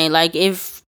my thing. Like,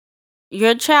 if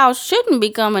your child shouldn't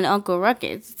become an Uncle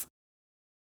Ruckus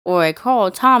or a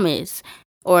Carl Thomas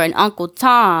or an Uncle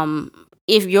Tom,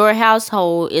 if your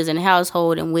household is a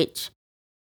household in which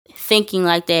thinking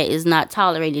like that is not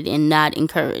tolerated and not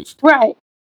encouraged. Right.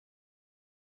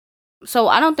 So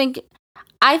I think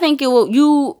it will,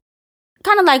 you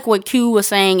kind of like what Q was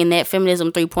saying in that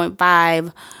Feminism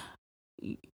 3.5.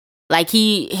 Like,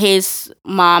 his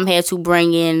mom had to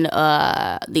bring in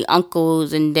the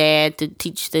uncles and dad to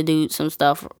teach the dude some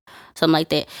stuff, something like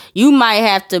that. You might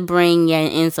have to bring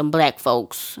in some black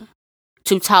folks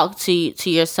to talk to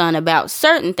your son about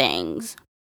certain things.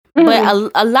 Mm-hmm.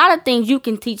 But a lot of things you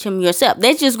can teach him yourself.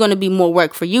 That's just going to be more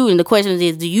work for you. And the question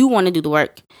is, do you want to do the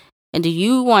work? And do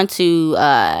you want to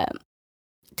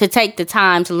take the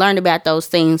time to learn about those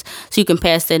things so you can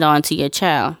pass that on to your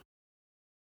child?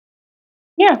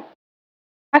 Yeah,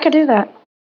 I could do that.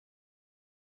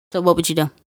 So what would you do?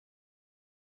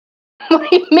 What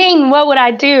do you mean, what would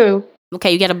I do?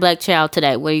 Okay, you got a black child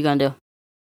today. What are you going to do?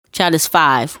 Child is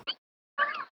 5.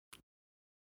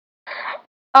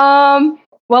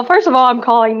 Well, first of all, I'm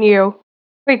calling you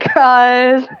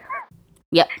because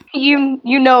yep, you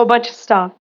know a bunch of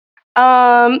stuff.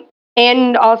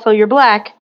 And also you're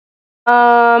black.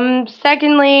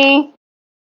 Secondly,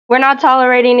 we're not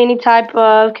tolerating any type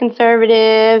of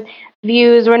conservative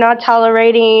views. We're not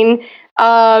tolerating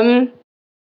all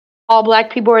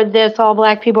black people are this, all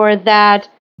black people are that.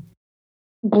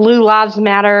 Blue lives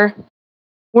matter.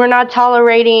 We're not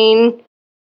tolerating.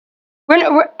 And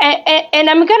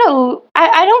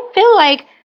I don't feel like,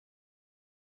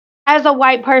 as a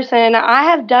white person, I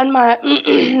have done my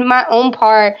my own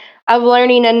part of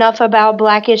learning enough about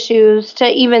black issues to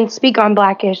even speak on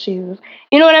black issues.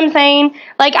 You know what I'm saying?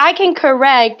 Like, I can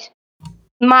correct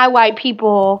my white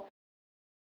people,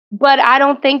 but I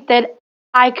don't think that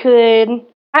I could.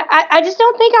 I just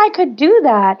don't think I could do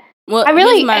that. Well, I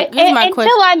really, here's my until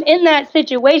question. I'm in that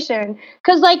situation,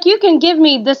 because, like, you can give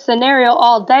me this scenario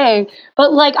all day,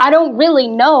 but, like, I don't really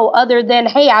know other than,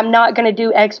 hey, I'm not going to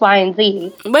do X, Y, and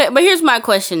Z. But here's my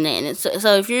question then.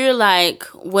 So if you're like,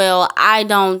 well, I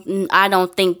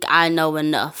don't think I know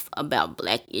enough about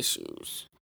black issues,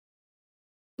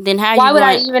 then why would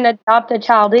I even adopt a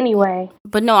child anyway?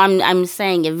 But no, I'm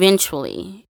saying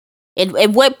eventually.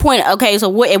 At what point? Okay,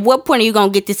 so at what point are you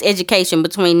gonna get this education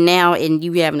between now and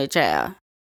you having a child?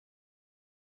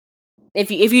 If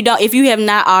you have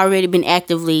not already been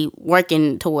actively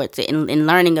working towards it and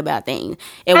learning about things,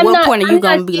 what point are you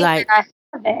gonna be like? I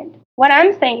haven't. What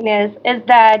I'm saying is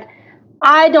that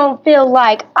I don't feel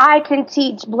like I can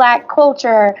teach black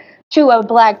culture to a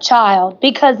black child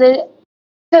because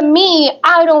to me,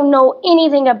 I don't know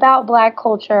anything about black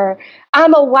culture.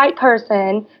 I'm a white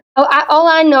person. All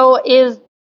I know is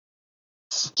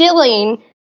stealing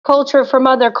culture from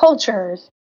other cultures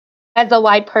as a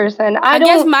white person. I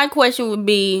guess my question would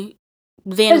be,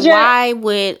 then why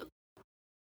would,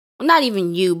 not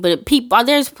even you, but people,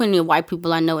 there's plenty of white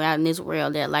people I know out in this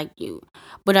world that like you,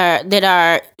 but that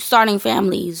are starting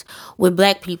families with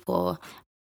black people.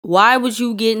 Why would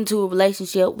you get into a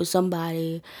relationship with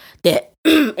somebody that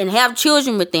and have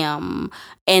children with them,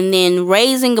 and then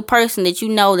raising a person that you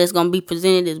know that's going to be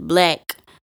presented as black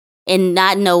and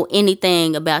not know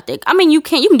anything about that? I mean, you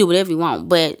can do whatever you want,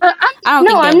 but I don't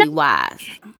think that'd be wise.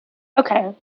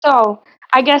 Okay, so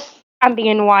I guess I'm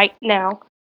being white now,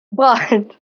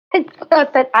 but It's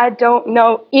not that I don't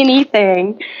know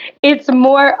anything. It's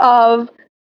more of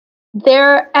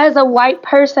as a white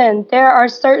person, there are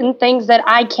certain things that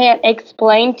I can't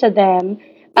explain to them,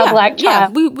 a Yeah, black yeah,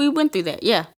 child. we went through that.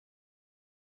 Yeah,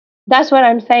 That's what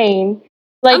I'm saying. I'm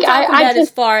Like talking I about as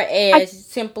just far I, as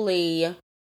simply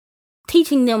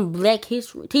teaching them Black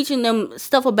history, teaching them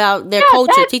stuff about their yeah,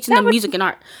 culture, teaching that them would music and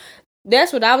art.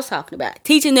 That's what I was talking about.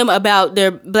 Teaching them about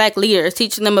their Black leaders,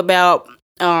 teaching them about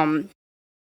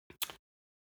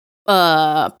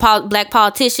black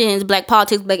politicians, black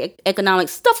politics, black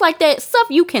economics, stuff like that. Stuff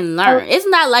you can learn. It's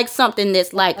not like something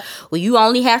that's like, well, you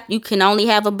can only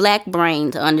have a black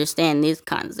brain to understand this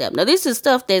concept. No, this is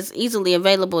stuff that's easily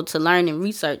available to learn and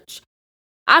research.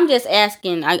 I'm just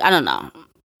asking. I don't know.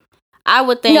 I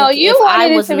would no, think you if I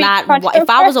wanted it was to be not, if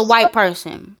I was a controversial. white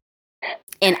person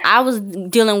and I was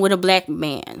dealing with a black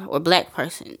man or black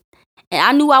person, and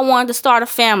I knew I wanted to start a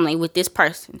family with this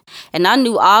person, and I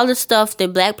knew all the stuff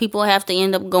that black people have to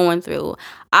end up going through,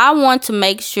 I want to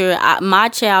make sure my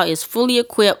child is fully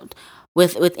equipped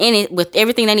with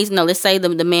everything they need to know. Let's say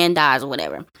the man dies or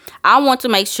whatever. I want to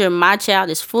make sure my child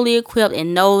is fully equipped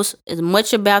and knows as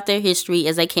much about their history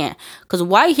as they can. Because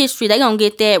white history, they gonna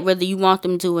get that whether you want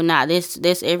them to or not. This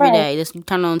every Right. day. This, you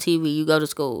turn on TV, you go to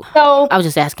school. So, I was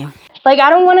just asking. like, I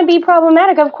don't want to be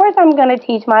problematic. Of course, I'm going to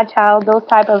teach my child those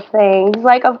type of things.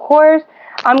 Like, of course,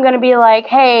 I'm going to be like,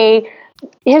 hey,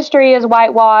 history is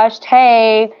whitewashed.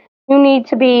 Hey, you need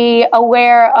to be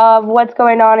aware of what's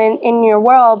going on in your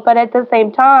world. But at the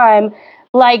same time,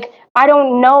 like, I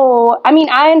don't know. I mean,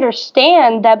 I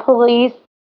understand that police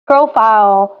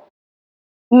profile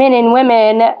men and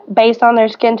women based on their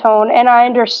skin tone, and I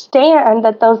understand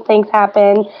that those things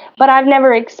happen, but I've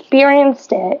never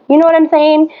experienced it. You know what I'm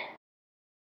saying? Does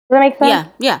that make sense?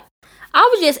 Yeah. I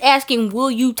was just asking,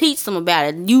 will you teach them about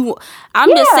it? I'm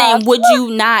just Yeah, saying, would you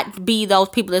not be those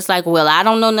people that's like, well, I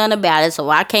don't know nothing about it, so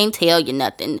I can't tell you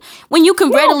nothing. When you can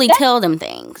no, readily tell them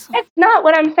things. that's not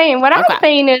what I'm saying. What I'm Okay.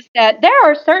 saying is that there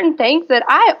are certain things that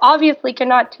I obviously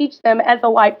cannot teach them as a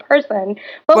white person,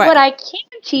 but what Right. I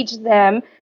can teach them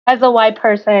as a white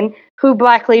person who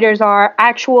black leaders are,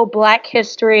 actual black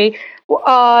history,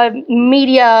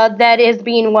 media that is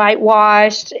being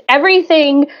whitewashed,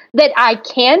 everything that I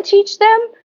can teach them,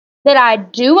 that I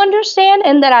do understand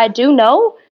and that I do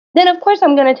know, then of course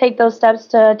I'm going to take those steps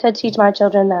to teach my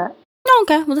children that.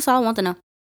 Okay. Well, that's all I want to know.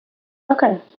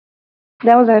 Okay.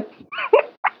 That was it.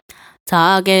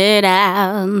 Talk it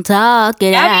out. Talk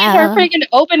it I mean, her out. freaking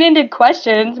open-ended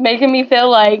questions making me feel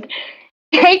like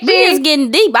We just Casey,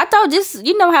 getting deep. I thought just,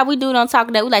 you know how we do it on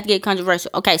Talk That. We like to get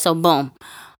controversial. Okay, so boom.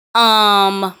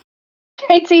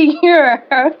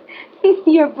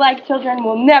 your black children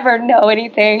will never know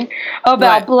anything about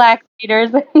Right. black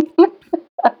leaders.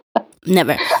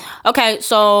 Never. Okay,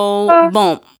 so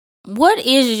boom. What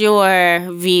is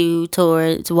your view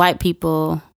towards white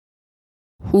people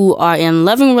who are in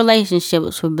loving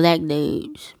relationships with black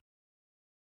dudes?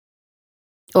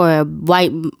 Or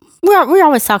white, we're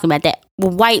always talking about that.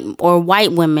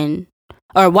 White women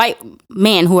or white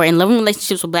men who are in loving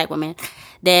relationships with black women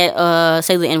that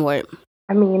say the N-word.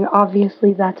 I mean,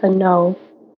 obviously that's a no.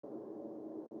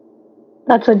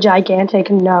 That's a gigantic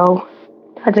no.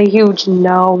 That's a huge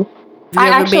no. Have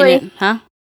you ever been in, huh?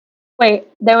 Wait,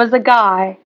 there was a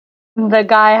guy. The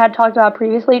guy I had talked about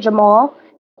previously, Jamal.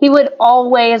 He would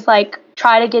always like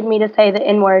try to get me to say the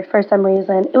N-word for some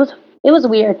reason. It was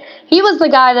weird. He was the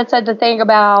guy that said the thing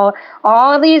about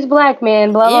all these black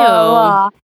men, blah blah Ew. blah.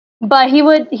 But he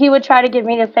would try to get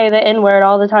me to say the N-word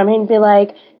all the time. He'd be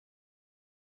like,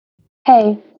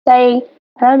 "Hey, say,"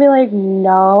 and I'd be like,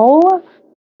 "No,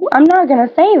 I'm not gonna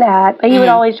say that." But he would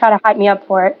always try to hype me up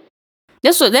for it.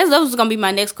 That was gonna be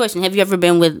my next question. Have you ever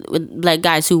been with black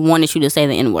guys who wanted you to say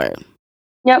the N-word?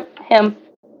 Yep, him.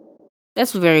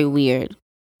 That's very weird.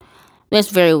 That's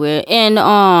very weird. And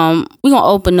we're gonna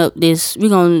open up this. We're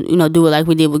gonna do it like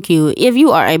we did with Q. If you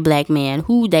are a black man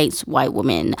who dates white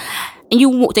women, and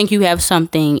you think you have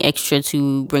something extra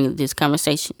to bring to this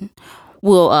conversation,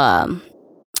 we'll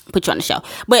put you on the show.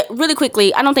 But really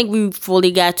quickly, I don't think we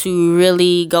fully got to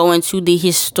really go into the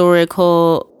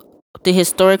historical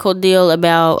deal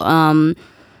about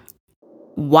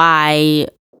why.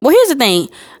 Well, here's the thing.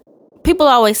 People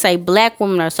always say black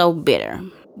women are so bitter.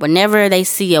 Whenever they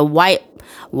see a white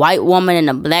woman and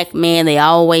a black man, they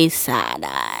always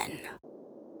side-eye.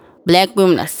 Black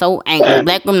women are so angry.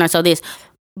 Black women are so this.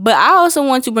 But I also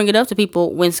want to bring it up to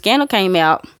people. When Scandal came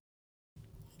out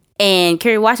and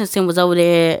Kerry Washington was over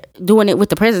there doing it with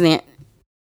the president,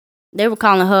 they were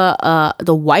calling her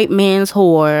the white man's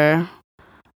whore.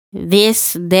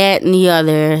 this, that, and the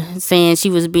other, saying she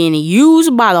was being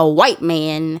used by the white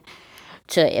man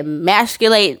to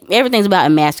emasculate. Everything's about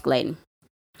emasculating.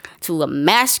 To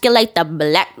emasculate the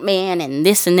black man and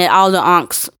this and that. All the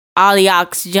onks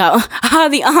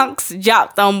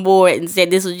jumped on board and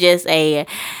said this was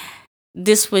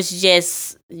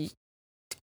just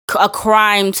a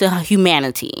crime to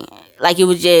humanity. Like, it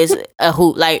was just a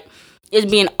hoot. Like,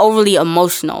 it's being overly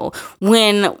emotional.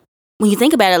 When you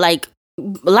think about it, like,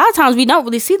 a lot of times we don't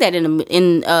really see that in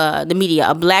the media,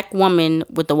 a black woman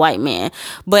with a white man.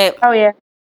 But oh yeah,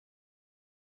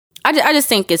 I just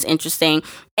think it's interesting.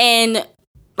 And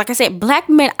like I said, black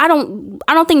men, I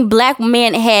don't think black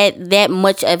men had that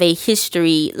much of a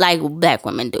history like black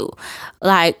women do.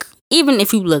 Like, even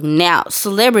if you look now,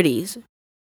 celebrities,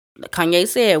 like Kanye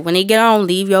said, when they get on,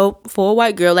 leave for a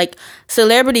white girl. Like,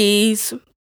 celebrities,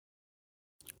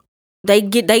 they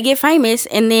get famous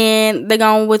and then they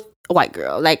go on with a white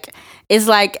girl. Like, it's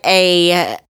like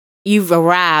you've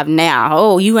arrived now.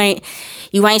 Oh, you ain't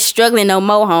struggling no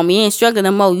more, homie. You ain't struggling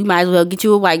no more. You might as well get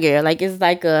you a white girl. Like, it's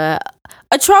like a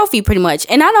trophy, pretty much.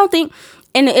 And I don't think,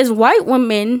 and as white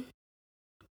women,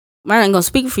 I'm not gonna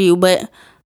speak for you, but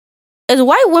as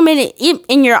white women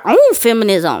in your own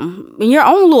feminism, in your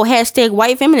own little hashtag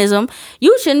white feminism,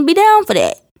 you shouldn't be down for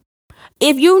that.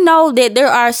 If you know that there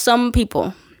are some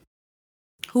people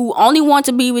who only want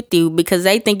to be with you because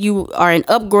they think you are an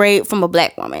upgrade from a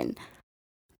black woman,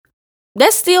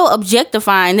 that's still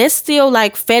objectifying. That's still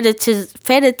like fetishizing.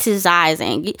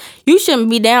 You shouldn't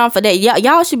be down for that.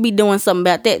 Y'all should be doing something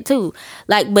about that too.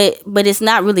 Like, but it's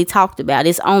not really talked about.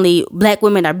 It's only black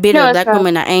women are bitter. No, black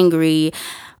women are angry.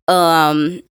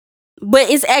 But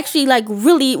it's actually like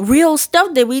really real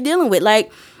stuff that we dealing with.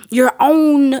 Like, your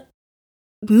own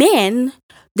men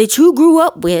that you grew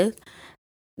up with.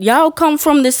 Y'all come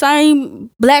from the same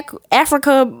black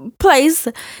Africa place.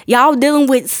 Y'all dealing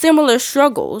with similar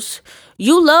struggles.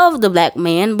 You love the black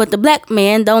man, but the black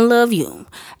man don't love you.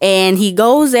 And he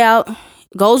goes with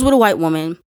a white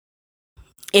woman.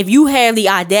 If you have the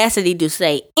audacity to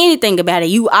say anything about it,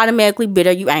 you automatically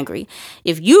bitter, you angry.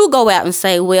 If you go out and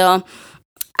say, well,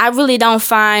 I really don't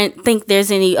think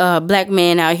there's any black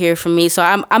men out here for me, so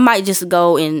I might just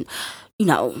go and,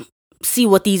 see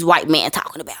what these white men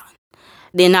talking about.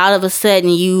 Then all of a sudden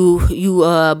you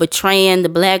betraying the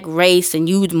black race, and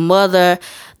you the mother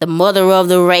of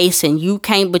the race, and you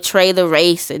can't betray the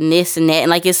race, and this and that, and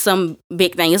like it's some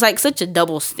big thing. It's like such a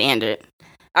double standard.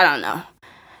 I don't know.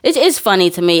 It's funny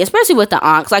to me, especially with the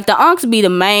onks. Like, the onks be the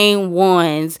main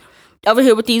ones over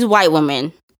here with these white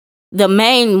women, the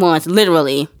main ones,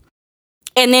 literally.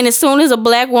 And then as soon as a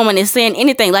black woman is saying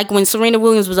anything, like when Serena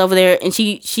Williams was over there and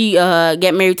she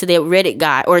got married to that Reddit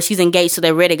guy, or she's engaged to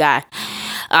that Reddit guy.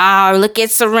 Oh, look at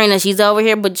Serena. She's over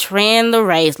here betraying the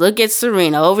race. Look at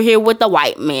Serena over here with the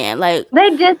white man. Like, they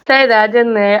did say that,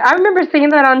 didn't they? I remember seeing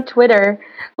that on Twitter.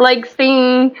 Like,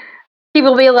 seeing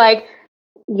people be like,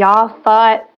 y'all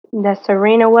thought that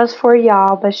Serena was for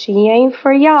y'all, but she ain't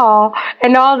for y'all,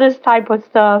 and all this type of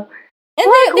stuff.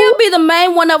 And they'll be the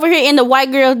main one over here in the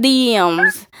white girl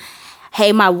DMs.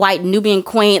 Hey, my white Nubian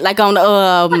queen, like on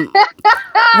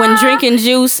when drinking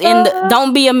juice and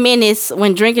don't be a menace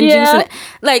when drinking juice.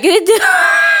 Like,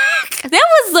 that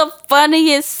was the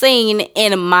funniest scene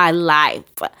in my life.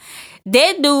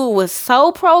 That dude was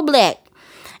so pro-black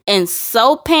and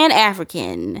so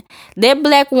pan-African. That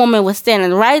black woman was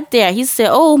standing right there. He said,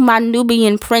 oh, my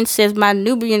Nubian princess, my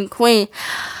Nubian queen.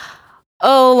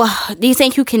 Oh, do you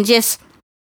think you can just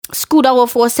scoot over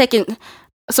for a second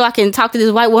so I can talk to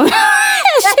this white woman?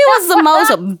 She was the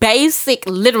most basic,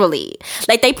 literally.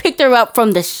 Like, they picked her up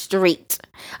from the street.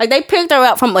 Like, they picked her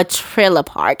up from a trailer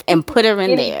park and put her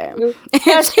in there.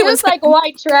 Yeah, she was like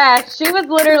white trash. She was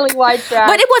literally white trash.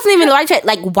 But it wasn't even white trash.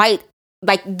 Like, white,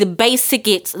 like the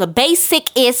basicest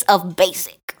of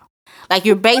basic. Like,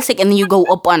 you're basic and then you go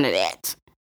up under that.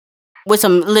 With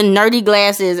some little nerdy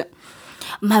glasses.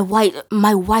 My white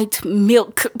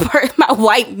milk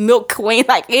queen,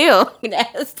 like, ew,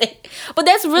 nasty. But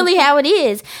that's really how it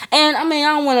is. And I mean, I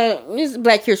don't want to. It's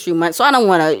Black History Month, so I don't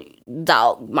want to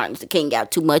dog Martin Luther King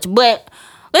out too much. But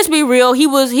let's be real. He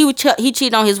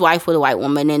cheated on his wife with a white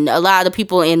woman, and a lot of the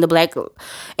people in the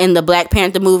Black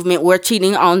Panther movement were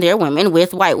cheating on their women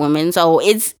with white women. So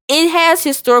it has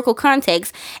historical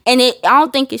context, and I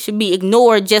don't think it should be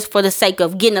ignored just for the sake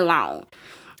of getting along.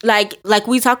 Like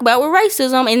we talk about with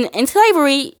racism and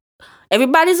slavery,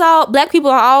 black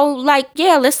people are all like,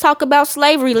 yeah, let's talk about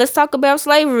slavery.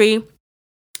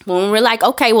 When we're like,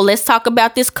 okay, well, let's talk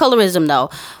about this colorism though.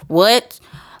 What?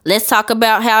 Let's talk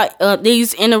about how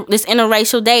this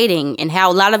interracial dating and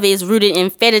how a lot of it is rooted in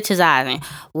fetishizing.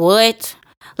 What?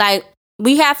 Like,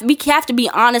 we have to be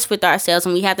honest with ourselves,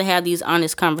 and we have to have these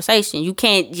honest conversations. You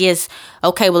can't just,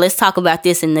 okay, well, let's talk about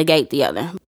this and negate the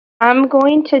other. I'm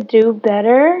going to do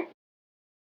better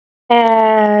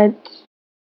at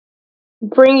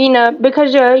bringing up,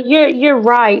 because you're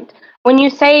right when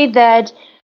you say that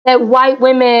white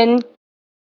women.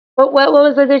 What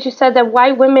was it that you said, that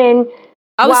white women?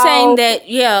 I was saying that,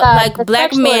 like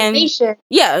black men,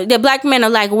 that black men are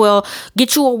like, well,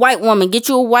 get you a white woman,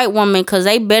 because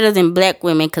they better than black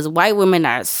women, because white women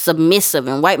are submissive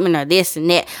and white men are this and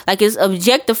that. Like, it's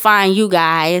objectifying you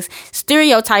guys,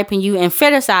 stereotyping you and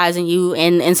fetishizing you,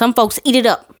 and some folks eat it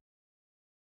up.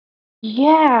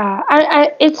 Yeah,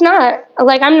 it's not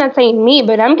like, I'm not saying me,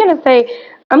 but I'm gonna say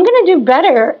I'm gonna do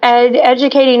better at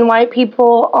educating white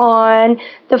people on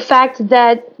the fact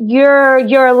that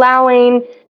you're allowing,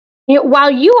 while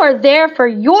you are there for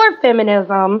your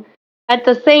feminism, at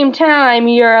the same time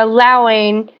you're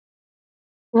allowing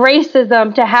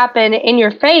racism to happen in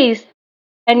your face,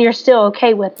 and you're still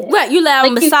okay with it. Right, you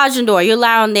allowing misogynoir, you're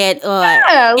allowing that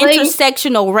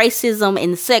intersectional racism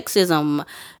and sexism.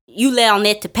 You allowing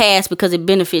that to pass because it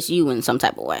benefits you in some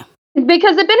type of way.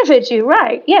 Because it benefits you,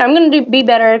 right? Yeah, I'm gonna be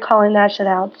better at calling that shit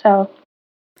out. So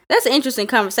that's an interesting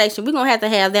conversation. We're gonna have to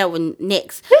have that one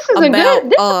next. This is a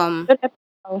good episode.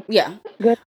 Yeah,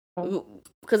 good.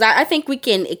 Because I think we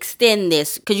can extend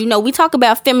this, because we talk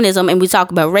about feminism and we talk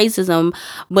about racism,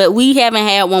 but we haven't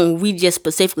had one where we just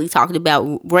specifically talked about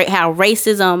how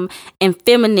racism and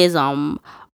feminism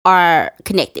are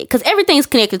connected, because everything's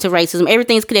connected to racism,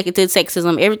 everything's connected to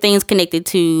sexism, everything's connected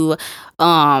to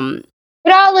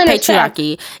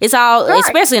patriarchy. It's all, right.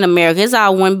 Especially in America, it's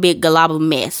all one big global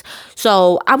mess.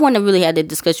 So I want to really have that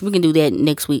discussion. We can do that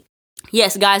next week.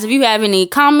 Yes, guys, if you have any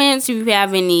comments, if you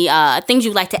have any things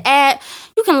you'd like to add,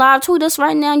 you can live tweet us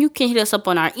right now. You can hit us up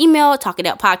on our email,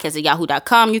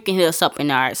 talkitoutpodcast@yahoo.com. You can hit us up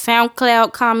in our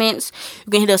SoundCloud comments.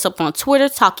 You can hit us up on Twitter,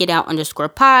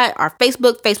 talkitout_pod. Our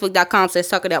Facebook,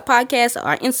 facebook.com/talkitoutpodcast.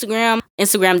 Our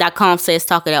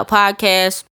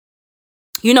Instagram.com/talkitoutpodcast.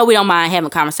 We don't mind having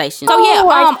conversations. So yeah,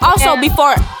 also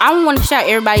before, I don't want to shout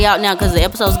everybody out now because the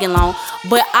episode's getting long,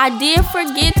 but I did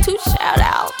forget to shout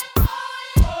out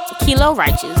Kilo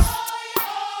Righteous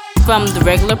from the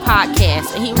regular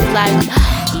podcast, and he was like,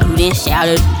 you didn't shout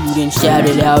it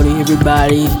out to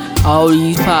everybody, all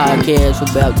these podcasts for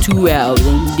about 2 hours,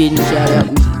 and you didn't shout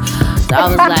out me. So I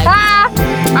was like,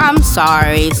 I'm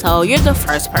sorry. So you're the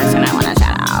first person I want to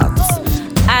shout out,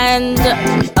 and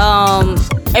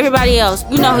everybody else,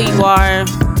 you know who you are.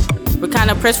 We're kind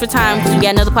of pressed for time because we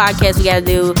got another podcast we got to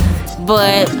do,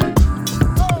 but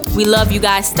we love you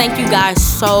guys. Thank you guys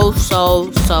so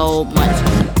much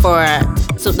for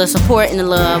the support and the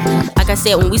love. Like I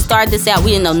said, when we started this out, we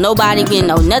didn't know nobody, we didn't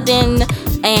know nothing.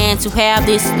 And to have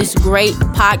this great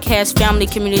podcast family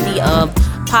community of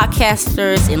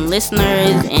podcasters and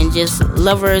listeners and just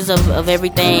lovers of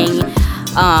everything,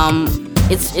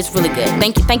 it's really good.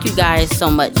 Thank you guys so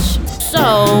much.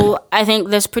 So I think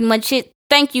that's pretty much it.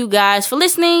 Thank you guys for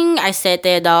listening. I said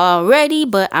that already,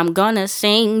 but I'm gonna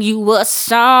sing you a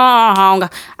song.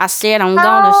 I said I'm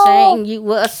gonna sing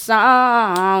you a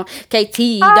song.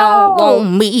 KT don't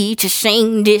want me to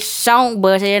sing this song,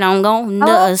 but said I'm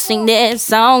gonna sing that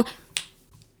song.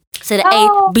 Said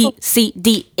A, B, C,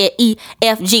 D, E,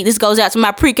 F, G. This goes out to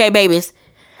my pre-K babies.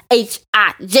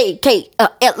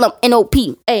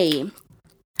 HIJKLMNOP.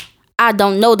 I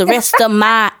don't know the rest of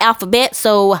my alphabet,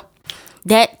 so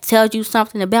that tells you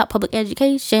something about public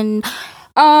education.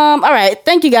 All right.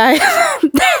 Thank you, guys. All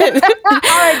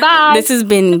right, bye. This has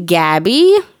been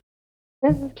Gabby.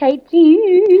 This is KT.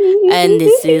 And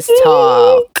this is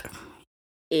Talk.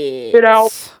 Get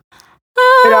out.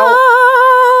 Get out.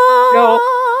 No.